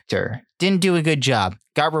 bad actor. Didn't do a good job.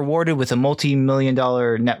 Got rewarded with a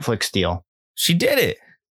multi-million-dollar Netflix deal. She did it.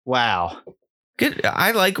 Wow. Good.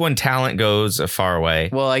 I like when talent goes a far away.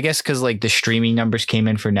 Well, I guess because the streaming numbers came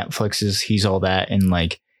in for Netflix's He's All That, and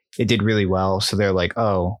it did really well. So they're like,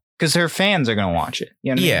 oh, because her fans are going to watch it.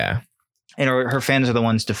 You know what I mean? And her fans are the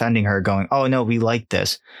ones defending her, going, oh no, we like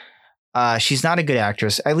this. She's not a good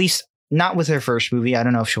actress, at least not with her first movie. I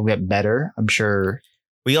don't know if she'll get better. I'm sure.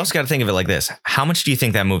 We also got to think of it like this. How much do you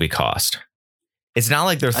think that movie cost? It's not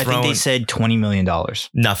like they're throwing. I think they said $20 million.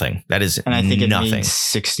 Nothing. That is and I think nothing. It made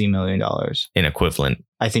 $60 million in equivalent.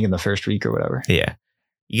 I think in the first week or whatever. Yeah.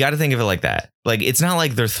 You got to think of it like that. It's not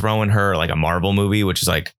like they're throwing her like a Marvel movie, which is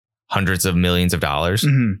like hundreds of millions of dollars.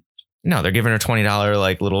 Mm-hmm. No, they're giving her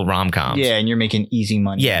 $20 little rom-coms. Yeah, and you're making easy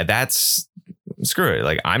money. Yeah, that's screw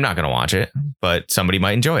it. I'm not going to watch it, but somebody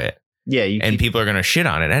might enjoy it. Yeah, people are going to shit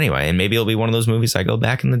on it anyway. And maybe it'll be one of those movies I go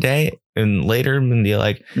back in the day and later and be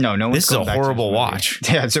like, no, this is a horrible watch.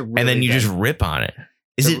 Yeah, it's a really and then you just rip on it.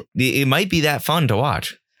 It might be that fun to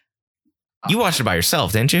watch. You watched it by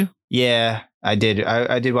yourself, didn't you? Yeah, I did.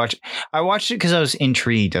 I did watch it. I watched it because I was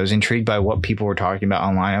intrigued. I was intrigued by what people were talking about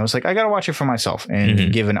online. I was like, I got to watch it for myself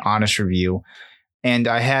and give an honest review. And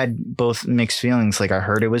I had both mixed feelings. I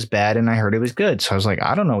heard it was bad and I heard it was good. So I was like,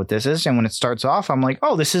 I don't know what this is. And when it starts off, I'm like,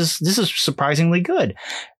 oh, this is surprisingly good.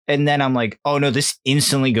 And then I'm like, oh no, this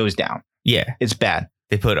instantly goes down. Yeah. It's bad.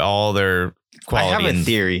 They put all their quality. I have a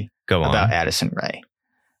theory about Addison Rae.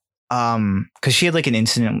 because she had like an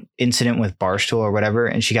incident with Barstool or whatever,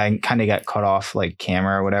 and she got caught off like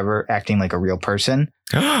camera or whatever, acting like a real person,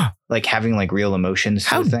 like having like real emotions.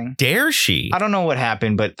 How thing. Dare she? I don't know what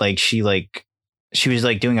happened, but like she was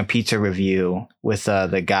like doing a pizza review with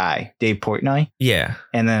the guy Dave Portnoy. Yeah,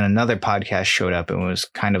 and then another podcast showed up and was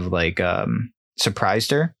kind of like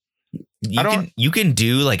surprised her. You can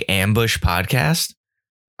do like ambush podcast.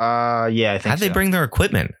 Yeah, I think. How'd they bring their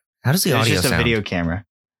equipment? How does the audio just sound? A video camera,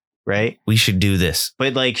 right? We should do this.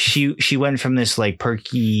 But like she went from this like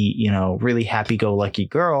perky, really happy-go-lucky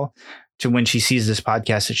girl to when she sees this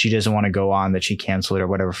podcast that she doesn't want to go on, that she canceled it or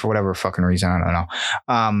whatever for whatever fucking reason. I don't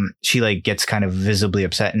know. She like gets kind of visibly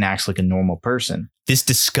upset and acts like a normal person. This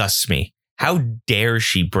disgusts me. How dare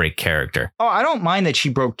she break character? Oh, I don't mind that she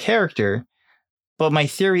broke character, but my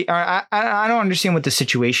theory, I don't understand what the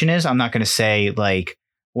situation is. I'm not going to say like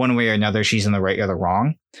one way or another she's in the right or the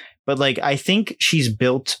wrong, but like I think she's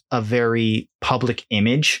built a very public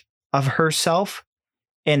image of herself,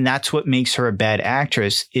 and that's what makes her a bad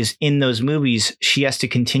actress. Is in those movies she has to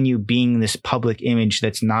continue being this public image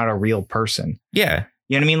that's not a real person. Yeah.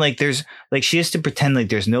 You know what I mean? Like there's like she has to pretend like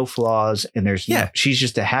there's no flaws and she's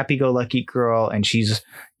just a happy-go-lucky girl and she's,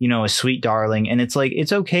 a sweet darling. And it's like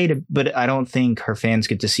it's okay but I don't think her fans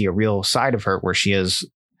get to see a real side of her where she has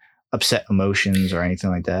upset emotions or anything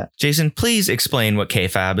like that. Jason, please explain what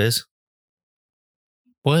KFAB is.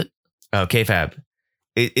 What? Oh, KFAB.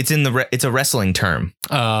 It's a wrestling term.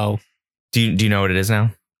 Oh. Do you know what it is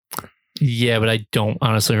now? Yeah, but I don't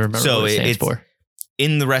honestly remember what it stands for.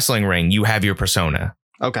 In the wrestling ring, you have your persona.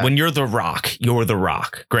 Okay. When you're The Rock, you're The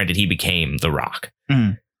Rock. Granted, he became The Rock.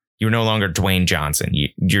 Mm-hmm. You're no longer Dwayne Johnson.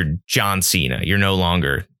 You're John Cena. You're no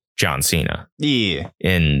longer John Cena. Yeah.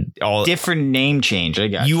 In all different name change. I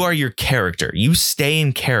got you are your character. You stay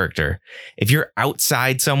in character. If you're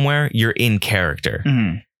outside somewhere, you're in character.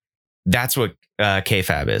 Mm-hmm. That's what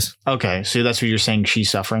KFAB is. Okay, so that's what you're saying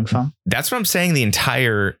she's suffering from? That's what I'm saying the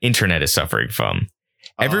entire internet is suffering from.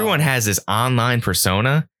 Everyone has this online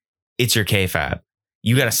persona. It's your KFAB.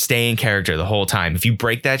 You got to stay in character the whole time. If you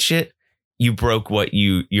break that shit, you broke what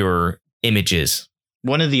your image is.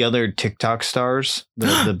 One of the other TikTok stars,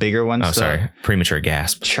 the bigger ones. Oh, sorry. Premature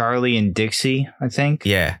gasp. Charlie and Dixie, I think.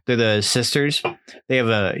 Yeah. They're the sisters. They have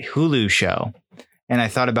a Hulu show. And I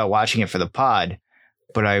thought about watching it for the pod,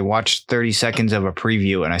 but I watched 30 seconds of a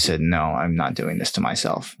preview and I said, no, I'm not doing this to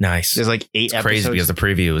myself. Nice. There's like 8 episodes. Crazy because the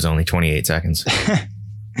preview was only 28 seconds.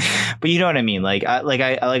 But you know what I mean?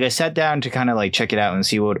 I sat down to kind of like check it out and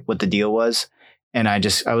see what the deal was. And I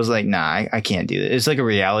was like, nah, I can't do this. It's like a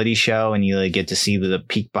reality show and you like get to see the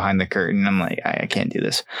peek behind the curtain. I'm like, I can't do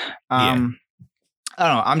this. I don't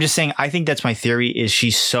know. I'm just saying, I think that's my theory is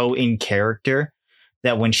she's so in character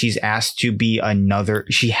that when she's asked to be another,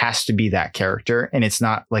 she has to be that character. And it's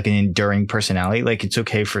not like an enduring personality. Like it's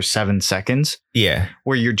okay for 7 seconds. Yeah.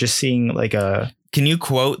 Where you're just seeing like a. Can you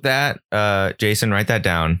quote that, Jason? Write that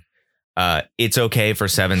down. It's okay for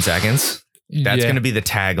 7 seconds. That's going to be the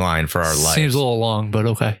tagline for our life. Seems a little long, but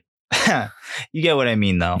okay. You get what I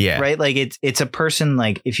mean, though. Yeah. Right. Like it's a person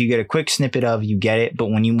like if you get a quick snippet of, you get it. But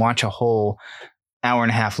when you watch a whole hour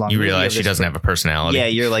and a half long, you realize she doesn't have a personality. Yeah.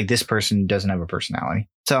 You're like, this person doesn't have a personality.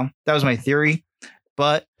 So that was my theory.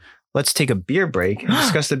 But let's take a beer break and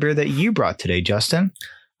discuss the beer that you brought today, Justin.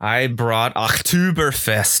 I brought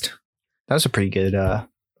Oktoberfest. That was a pretty good.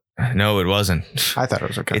 No, it wasn't. I thought it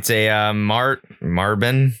was okay. It's a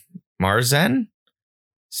Marzen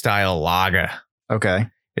style lager. Okay.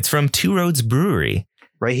 It's from Two Roads Brewery.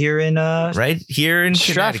 Right here in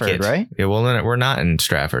Stratford, right? Yeah, well, we're not in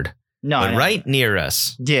Stratford. No, but right near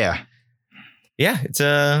us. Yeah. Yeah, it's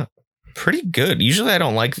pretty good. Usually I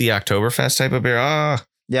don't like the Oktoberfest type of beer.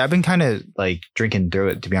 Yeah, I've been kind of like drinking through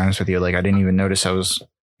it, to be honest with you. Like I didn't even notice I was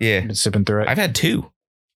been sipping through it. I've had 2.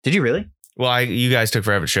 Did you really? Well, you guys took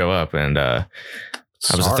forever to show up, and I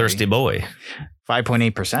was a thirsty boy.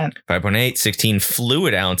 5.8%. 5.8, 16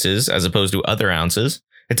 fluid ounces as opposed to other ounces.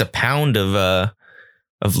 It's a pound of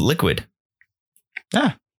liquid.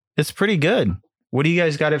 Yeah, it's pretty good. What do you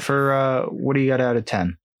guys got it for? What do you got out of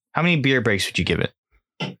 10? How many beer breaks would you give it?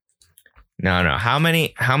 No. How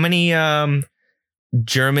many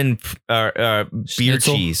German beer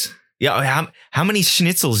cheese? Yeah. How many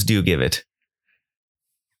schnitzels do you give it?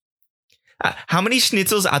 How many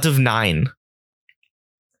schnitzels out of 9?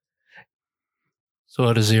 So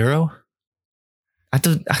out of 0? Out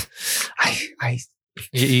of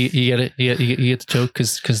you get it. You get the joke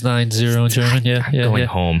because 9 0 in German. Yeah, I'm going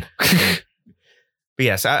home. But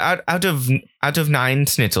yes, out of 9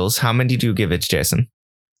 schnitzels, how many do you give it, Jason?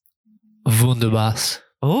 Wunderbar.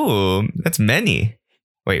 Oh, that's many.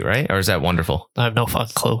 Wait, right? Or is that Wonderful? I have no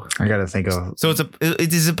fucking clue. I gotta think of. So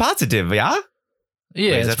it is a positive, yeah?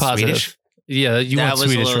 Yeah, Wait, is it's that positive. Swedish? Yeah, you That went was a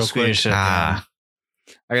Swedish little real quick. Swedish. I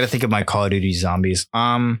gotta think of my Call of Duty zombies.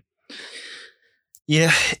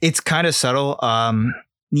 Yeah, it's kind of subtle.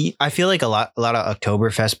 I feel like a lot of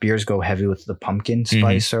Oktoberfest beers go heavy with the pumpkin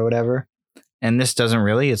spice or whatever, and this doesn't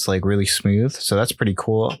really. It's like really smooth, so that's pretty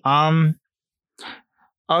cool.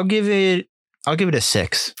 I'll give it a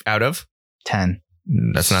 6 out of 10.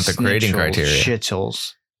 That's not the grading criteria.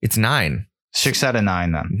 Shitholes. It's 9. 6 out of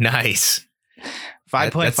 9 then. Nice.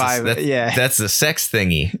 5.5. Yeah. That's the sex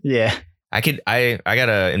thingy. Yeah. I got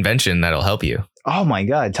an invention that'll help you. Oh my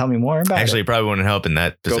God. Tell me more about it. Actually, it probably wouldn't help in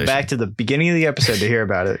that position. Go back to the beginning of the episode to hear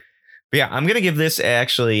about it. But yeah, I'm going to give this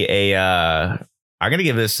actually I'm going to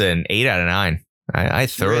give this an 8 out of 9. I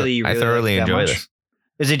thoroughly enjoy this.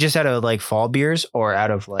 Is it just out of like fall beers or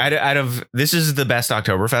out of like out of this is the best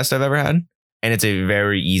Oktoberfest I've ever had, and it's a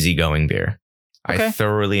very easygoing beer. Okay. I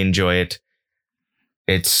thoroughly enjoy it.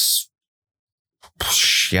 It's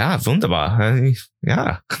wunderbar.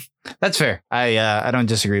 Yeah. That's fair. I don't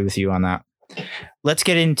disagree with you on that. Let's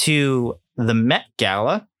get into the Met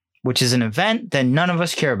Gala, which is an event that none of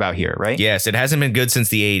us care about here, right? Yes, it hasn't been good since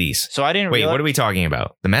the 80s. So I didn't Wait, what are we talking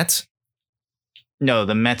about? The Mets? No,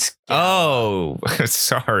 the Mets. Oh,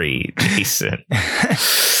 sorry, Jason.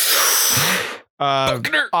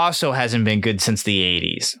 Also hasn't been good since the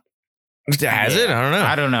 80s. Has it?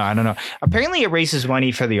 I don't know. Apparently it raises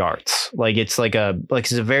money for the arts. Like it's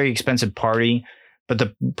it's a very expensive party, but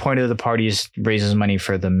the point of the party is raises money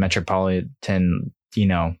for the Metropolitan,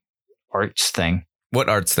 arts thing. What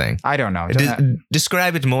arts thing? I don't know.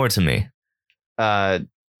 Describe it more to me.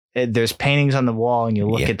 There's paintings on the wall and you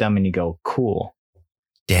look at them and you go, cool.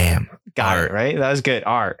 Damn. Got it, right? That was good.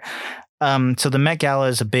 Art. So the Met Gala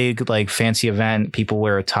is a big, like, fancy event. People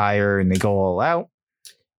wear attire and they go all out.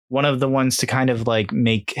 One of the ones to kind of like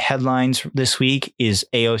make headlines this week is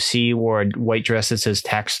AOC wore a white dress that says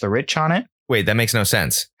 "Tax the Rich" on it. Wait, that makes no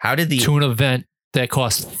sense. How did to an event that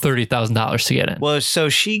cost $30,000 to get in? Well, so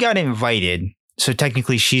she got invited, so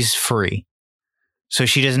technically she's free, so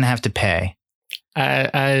she doesn't have to pay.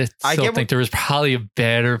 I still think there was probably a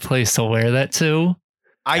better place to wear that to.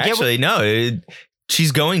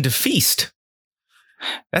 She's going to feast.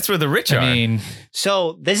 That's where the rich are.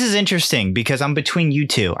 So this is interesting because I'm between you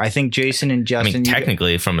two. I think Jason and Justin.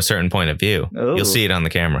 Technically, from a certain point of view, you'll see it on the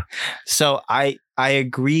camera. So I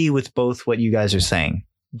agree with both what you guys are saying.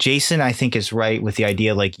 Jason, I think, is right with the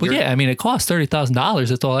idea it costs $30,000.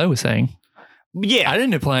 That's all I was saying. Yeah, I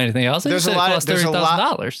didn't imply anything else. There's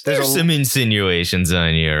 $30,000. There's some insinuations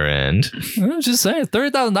on your end. I'm just saying,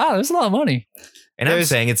 $30,000 is a lot of money, and I'm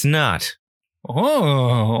saying it's not.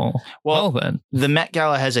 Oh, well then. The Met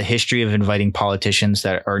Gala has a history of inviting politicians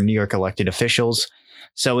that are New York elected officials.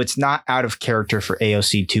 So it's not out of character for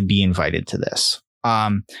AOC to be invited to this.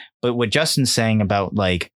 But what Justin's saying about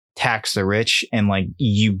like tax the rich and like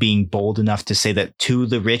you being bold enough to say that to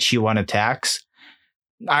the rich you want to tax.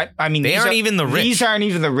 I mean, they aren't even the rich. These aren't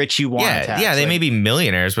even the rich you want to tax. Yeah, they may be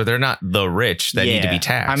millionaires, but they're not the rich that need to be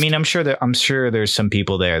taxed. I mean, I'm sure there's some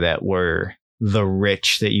people there that were the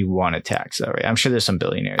rich that you want to tax, though, right? I'm sure there's some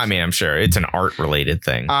billionaires. I mean, I'm sure it's an art related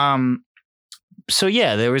thing. So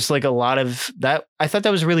yeah, there was like a lot of that. I thought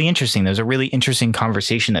that was really interesting. There's a really interesting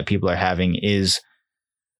conversation that people are having is,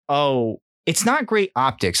 it's not great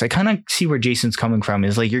optics. I kind of see where Jason's coming from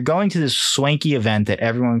is like, you're going to this swanky event that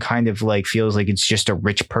everyone kind of like feels like it's just a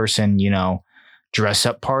rich person, dress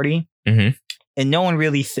up party. Mm-hmm. And no one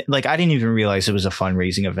really I didn't even realize it was a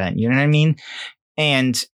fundraising event. You know what I mean?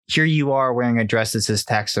 And here you are wearing a dress that says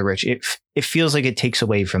tax the rich. It feels like it takes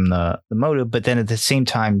away from the motive. But then at the same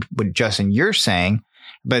time, what Justin, you're saying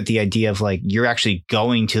about the idea of like, you're actually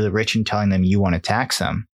going to the rich and telling them you want to tax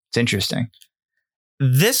them. It's interesting.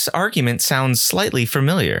 This argument sounds slightly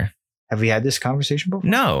familiar. Have we had this conversation before?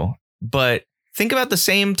 No, but think about the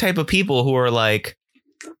same type of people who are like,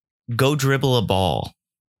 go dribble a ball.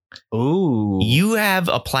 Ooh. You have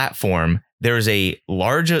a platform. There's a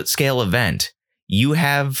large scale event. You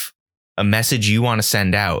have a message you want to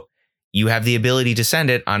send out. You have the ability to send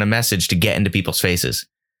it on a message to get into people's faces.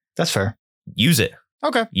 That's fair. Use it.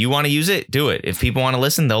 Okay. You want to use it? Do it. If people want to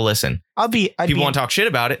listen, they'll listen. People want to talk shit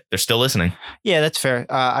about it. They're still listening. Yeah, that's fair.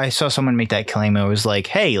 I saw someone make that claim. It was like,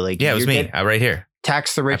 hey, like, yeah, it was me right here.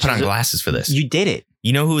 Tax the rich. I put on glasses for this. You did it.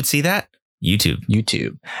 You know who would see that? YouTube.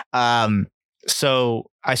 So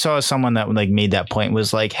I saw someone that like made that point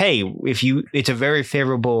was like, hey, it's a very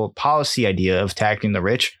favorable policy idea of taxing the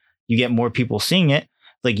rich. You get more people seeing it.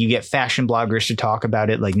 Like you get fashion bloggers to talk about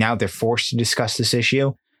it. Like now they're forced to discuss this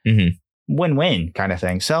issue. Mm-hmm. Win-win kind of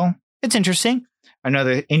thing. So it's interesting.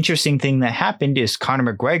 Another interesting thing that happened is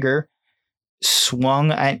Conor McGregor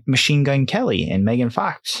swung at Machine Gun Kelly and Megan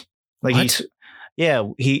Fox. Like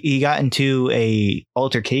he got into a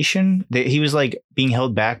altercation. He was like being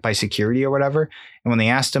held back by security or whatever. And when they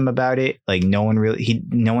asked him about it, like no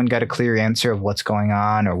one got a clear answer of what's going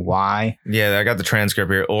on or why. Yeah, I got the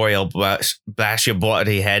transcript here. Oil bash your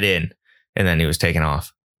bloody head in, and then he was taken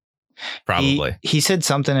off. Probably. He said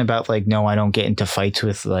something about like, no, I don't get into fights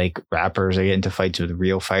with like rappers. I get into fights with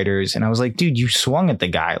real fighters. And I was like, dude, you swung at the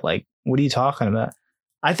guy. Like, what are you talking about?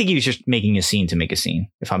 I think he was just making a scene to make a scene,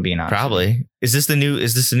 if I'm being honest. Probably. Is this the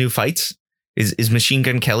new fights? Is Machine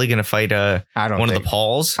Gun Kelly going to fight one of the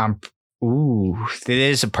Pauls? It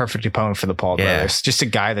is a perfect opponent for the Paul brothers. Just a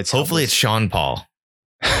guy that's hopefully it's Sean Paul.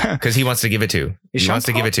 Because he wants to give it to.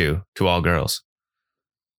 Give it to all girls.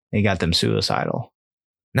 They got them suicidal.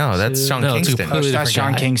 No, that's Sean Kingston. That's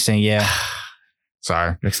Sean Kingston, yeah.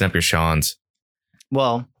 Sorry. Mixing up your Seans.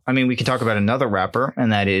 Well, I mean, we can talk about another rapper,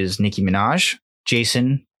 and that is Nicki Minaj.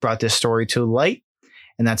 Jason brought this story to light,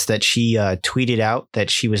 and that's that she tweeted out that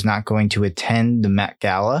she was not going to attend the Met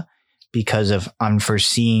Gala because of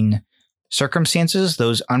unforeseen circumstances.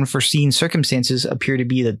 Those unforeseen circumstances appear to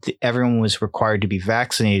be that everyone was required to be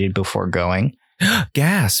vaccinated before going.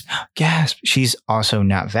 Gasp. She's also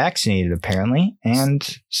not vaccinated, apparently,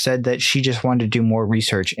 and said that she just wanted to do more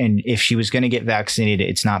research. And if she was going to get vaccinated,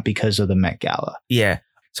 it's not because of the Met Gala. Yeah.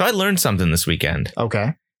 So I learned something this weekend.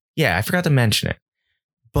 Okay. Yeah, I forgot to mention it.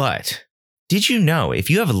 But did you know if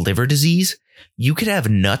you have a liver disease, you could have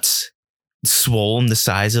nuts swollen the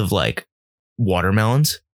size of like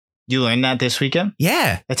watermelons? You learned that this weekend?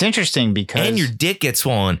 Yeah. That's interesting because... And your dick gets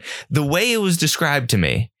swollen. The way it was described to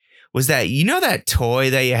me was that, you know that toy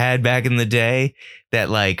that you had back in the day that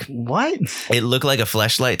like... What? It looked like a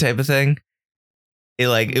fleshlight type of thing? It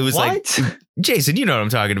was like... Jason, you know what I'm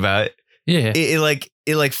talking about. Yeah.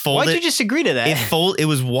 It folded. Why'd you just agree to that? It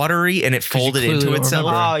was watery and it folded into itself.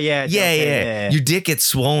 Oh, yeah. Yeah. Your dick gets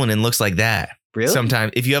swollen and looks like that. Really?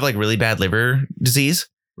 Sometimes if you have like really bad liver disease.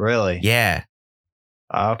 Really? Yeah.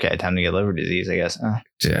 Okay, time to get liver disease, I guess.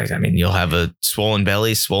 I mean, you'll have a swollen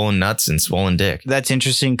belly, swollen nuts, and swollen dick. That's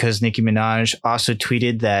interesting because Nicki Minaj also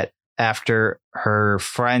tweeted that after her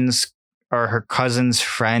friends or her cousin's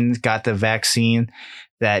friend got the vaccine,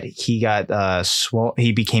 that he got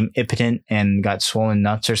he became impotent and got swollen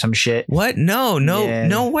nuts or some shit. What? No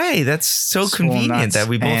way. That's so swollen convenient that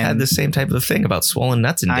we both had the same type of thing about swollen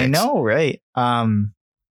nuts and dicks. I know, right?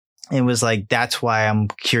 It was like, that's why I'm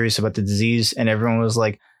curious about the disease. And everyone was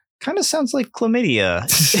like, kind of sounds like chlamydia.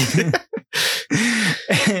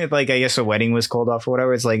 Like, I guess a wedding was called off or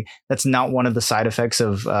whatever. It's like, that's not one of the side effects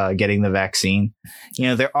of getting the vaccine. You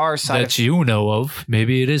know, there are side effects you know of.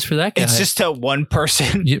 Maybe it is for that guy. It's just to one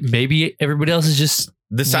person. Maybe everybody else is just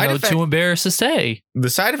the side effect, too embarrassed to say. The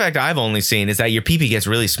side effect I've only seen is that your pee-pee gets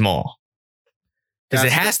really small. Because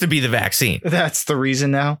it has to be the vaccine. That's the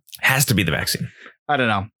reason now? Has to be the vaccine. I don't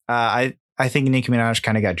know. I think Nicki Minaj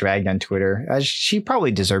kind of got dragged on Twitter. She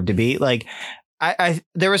probably deserved to be. Like,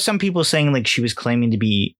 there were some people saying like she was claiming to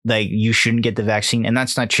be like, you shouldn't get the vaccine. And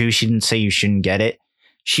that's not true. She didn't say you shouldn't get it.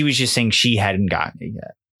 She was just saying she hadn't gotten it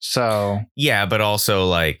yet. So. Yeah, but also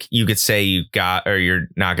like you could say you got or you're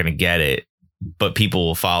not going to get it, but people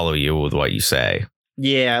will follow you with what you say.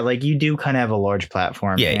 Yeah, like you do kind of have a large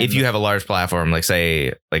platform. Yeah, if you have a large platform, like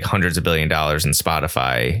say like hundreds of $1 billion in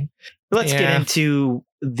Spotify. Let's get into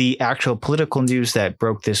the actual political news that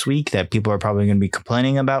broke this week that people are probably going to be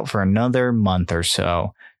complaining about for another month or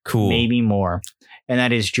so. Cool. Maybe more. And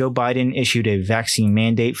that is Joe Biden issued a vaccine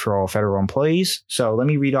mandate for all federal employees. So let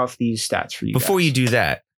me read off these stats for you. Before you do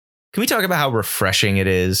that, can we talk about how refreshing it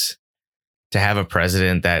is to have a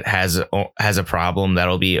president that has a problem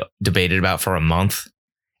that'll be debated about for a month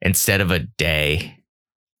instead of a day?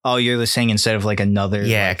 Oh, you're saying instead of like another.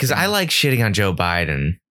 Yeah, because I like shitting on Joe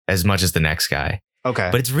Biden as much as the next guy. Okay.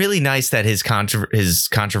 But it's really nice that his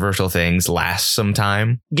controversial things last some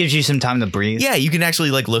time. Gives you some time to breathe. Yeah, you can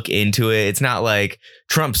actually like look into it. It's not like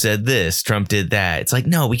Trump said this, Trump did that. It's like,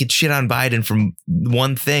 no, we could shit on Biden from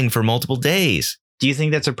one thing for multiple days. Do you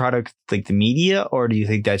think that's a product like the media, or do you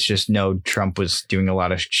think that's just Trump was doing a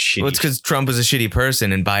lot of shit? Well, it's because Trump was a shitty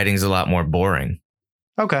person and Biden's a lot more boring.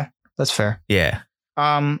 Okay, that's fair. Yeah.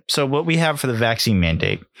 So what we have for the vaccine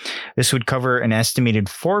mandate, this would cover an estimated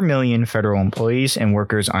 4 million federal employees and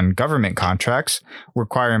workers on government contracts,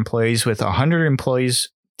 require employees with 100 employees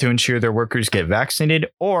to ensure their workers get vaccinated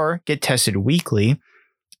or get tested weekly.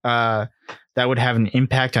 That would have an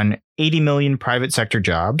impact on 80 million private sector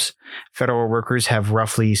jobs. Federal workers have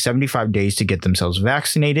roughly 75 days to get themselves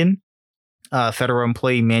vaccinated. federal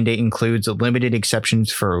employee mandate includes limited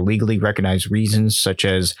exceptions for legally recognized reasons such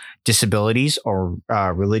as disabilities or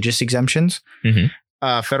religious exemptions. Mm-hmm.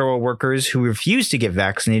 Federal workers who refuse to get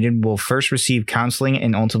vaccinated will first receive counseling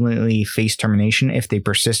and ultimately face termination if they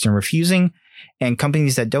persist in refusing. And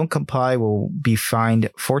companies that don't comply will be fined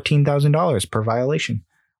 $14,000 per violation.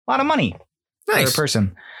 A lot of money for a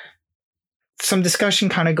person. Some discussion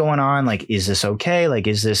kind of going on, like, is this okay? Like,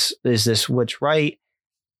 is this what's right?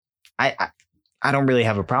 I don't really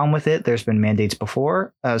have a problem with it. There's been mandates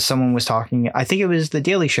before. Someone was talking, I think it was The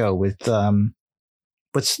Daily Show with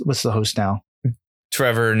what's the host now?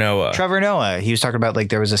 Trevor Noah. He was talking about like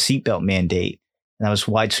there was a seatbelt mandate and that was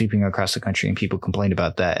wide sweeping across the country and people complained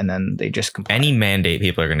about that. And then they just complained. Any mandate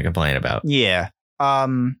people are going to complain about. Yeah.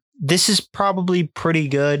 This is probably pretty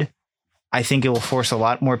good. I think it will force a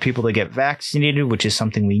lot more people to get vaccinated, which is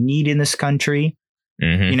something we need in this country.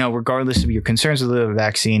 Mm-hmm. You know, regardless of your concerns with the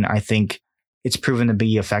vaccine, I think it's proven to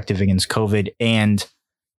be effective against COVID. And,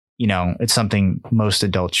 you know, it's something most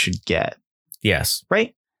adults should get. Yes.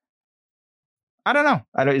 Right? I don't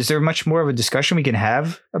know. Is there much more of a discussion we can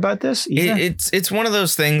have about this? It's one of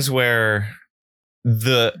those things where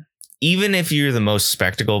even if you're the most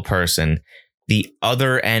spectacle person, the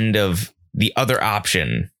other end of the other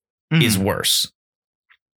option is worse.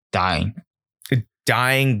 Dying,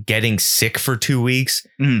 getting sick for 2 weeks.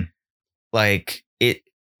 Like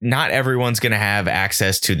not everyone's going to have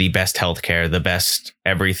access to the best healthcare, the best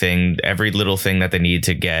everything, every little thing that they need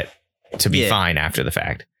to get to be fine after the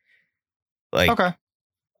fact. Like, okay,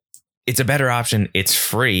 it's a better option. It's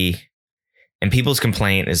free. And people's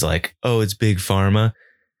complaint is like, oh, it's big pharma.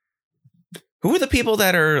 Who are the people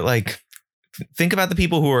that are like, think about the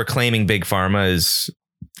people who are claiming big pharma is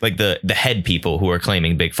like the head people who are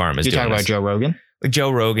claiming big pharma is doing this. You're talking about Joe Rogan? Like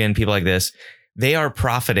Joe Rogan, people like this. They are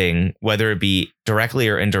profiting, whether it be directly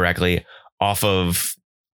or indirectly, off of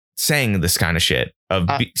saying this kind of shit, of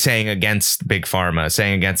saying against big pharma,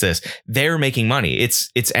 saying against this. They're making money.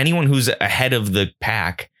 It's anyone who's ahead of the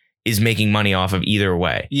pack is making money off of either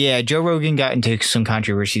way. Yeah, Joe Rogan got into some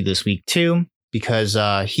controversy this week too because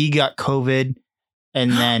he got COVID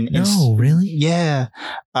and then really? Yeah.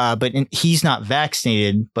 But he's not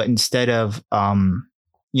vaccinated, but instead of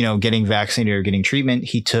getting vaccinated or getting treatment,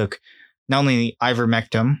 he took not only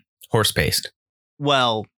ivermectin, horse paste.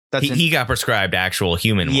 Well, he got prescribed actual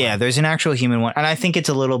human one. Yeah, there's an actual human one. And I think it's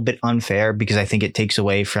a little bit unfair because I think it takes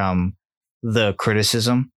away from the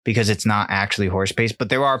criticism because it's not actually horse paste. But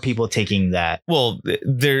there are people taking that. Well,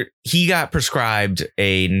 he got prescribed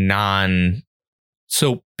a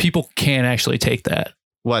So people can actually take that.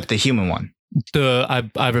 What, the human one? The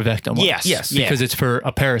ivermectin one. Yes. Because it's for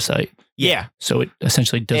a parasite. Yeah. So it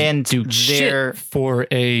essentially doesn't do shit for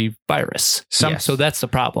a virus. So that's the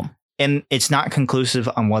problem. And it's not conclusive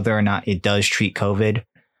on whether or not it does treat COVID.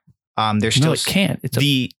 There's still it can't.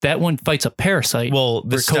 That one fights a parasite. Well,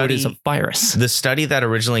 COVID is a virus. The study that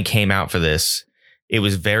originally came out for this, it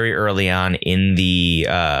was very early on in the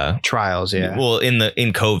trials. Yeah. Well,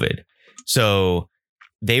 in COVID, so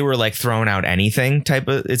they were like throwing out anything type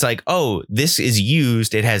of. It's like, oh, this is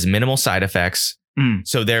used. It has minimal side effects.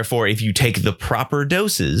 So therefore, if you take the proper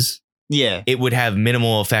doses, it would have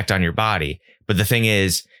minimal effect on your body. But the thing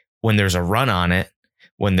is, when there's a run on it,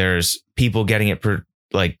 when there's people getting it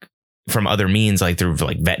from other means, like through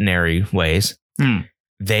like veterinary ways,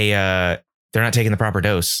 they're not taking the proper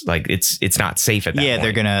dose. Like it's not safe at that point. Yeah,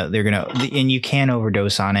 they're gonna, and you can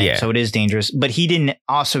overdose on it. Yeah. So it is dangerous. But he didn't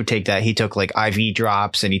also take that. He took like IV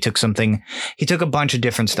drops and he took a bunch of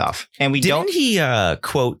different stuff. And Didn't he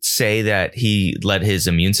quote say that he let his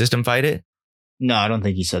immune system fight it? No, I don't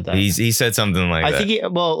think he said that. He said something like that. I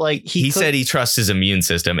think he said he trusts his immune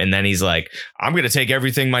system, and then he's like, "I'm going to take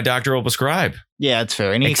everything my doctor will prescribe." Yeah, that's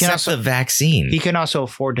fair. And except the vaccine. He can also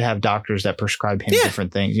afford to have doctors that prescribe him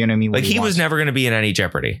different things. You know what I mean? Like he was never going to be in any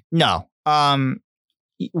jeopardy. No.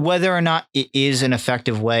 Whether or not it is an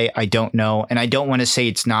effective way, I don't know. And I don't want to say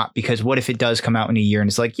it's not, because what if it does come out in a year and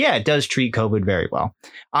it's like, yeah, it does treat COVID very well.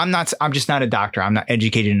 I'm just not a doctor. I'm not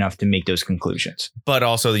educated enough to make those conclusions. But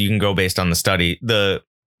also you can go based on the study,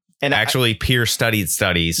 peer studied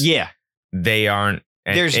studies. Yeah. They aren't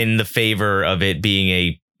in the favor of it being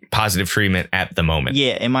a positive treatment at the moment.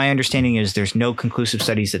 Yeah. And my understanding is there's no conclusive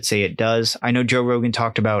studies that say it does. I know Joe Rogan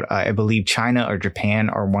talked about, I believe China or Japan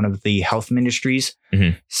or one of the health ministries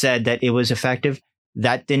said that it was effective.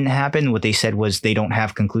 That didn't happen. What they said was they don't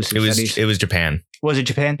have conclusive studies. It was Japan. Was it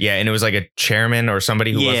Japan? Yeah. And it was like a chairman or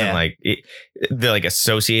somebody who wasn't like, they're like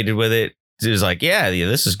associated with it. It was like, yeah,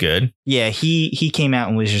 this is good. Yeah. He came out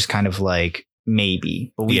and was just kind of like,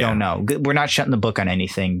 maybe, but we don't know. We're not shutting the book on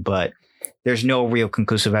anything, but there's no real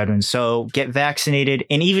conclusive evidence. So get vaccinated.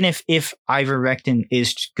 And even if ivermectin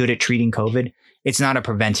is good at treating COVID, it's not a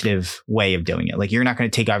preventative way of doing it. Like, you're not going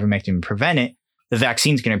to take ivermectin and prevent it. The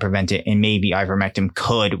vaccine's going to prevent it. And maybe ivermectin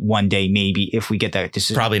could one day, maybe, if we get that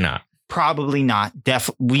decision. Probably not. Probably not.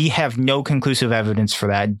 We have no conclusive evidence for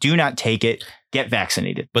that. Do not take it. Get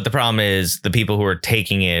vaccinated. But the problem is the people who are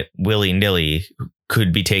taking it willy-nilly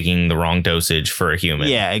could be taking the wrong dosage for a human.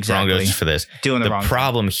 Yeah, exactly. Wrong dosage for this. Doing the wrong thing. The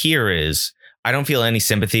problem here is I don't feel any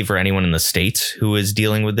sympathy for anyone in the States who is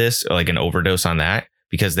dealing with this, or like an overdose on that,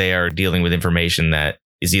 because they are dealing with information that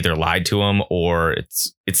is either lied to them or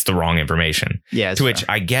it's the wrong information. Yeah. To which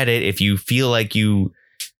I get it. If you feel like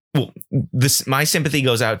my sympathy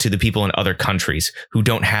goes out to the people in other countries who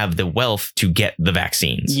don't have the wealth to get the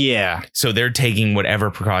vaccines. Yeah. So they're taking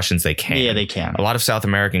whatever precautions they can. Yeah, they can. A lot of South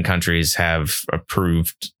American countries have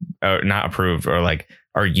not approved, or like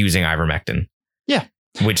are using ivermectin. Yeah.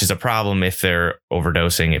 Which is a problem if they're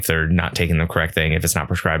overdosing, if they're not taking the correct thing, if it's not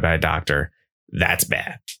prescribed by a doctor. That's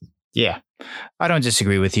bad. Yeah. I don't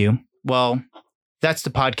disagree with you. Well, that's the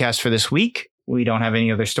podcast for this week. We don't have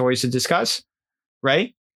any other stories to discuss,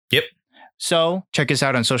 right? Yep. So check us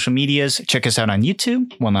out on social medias. Check us out on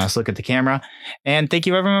YouTube. One last look at the camera. And thank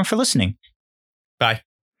you, everyone, for listening. Bye.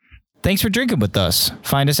 Thanks for drinking with us.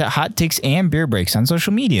 Find us at Hot Takes and Beer Breaks on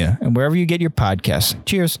social media and wherever you get your podcasts.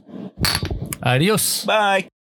 Cheers. Adios. Bye.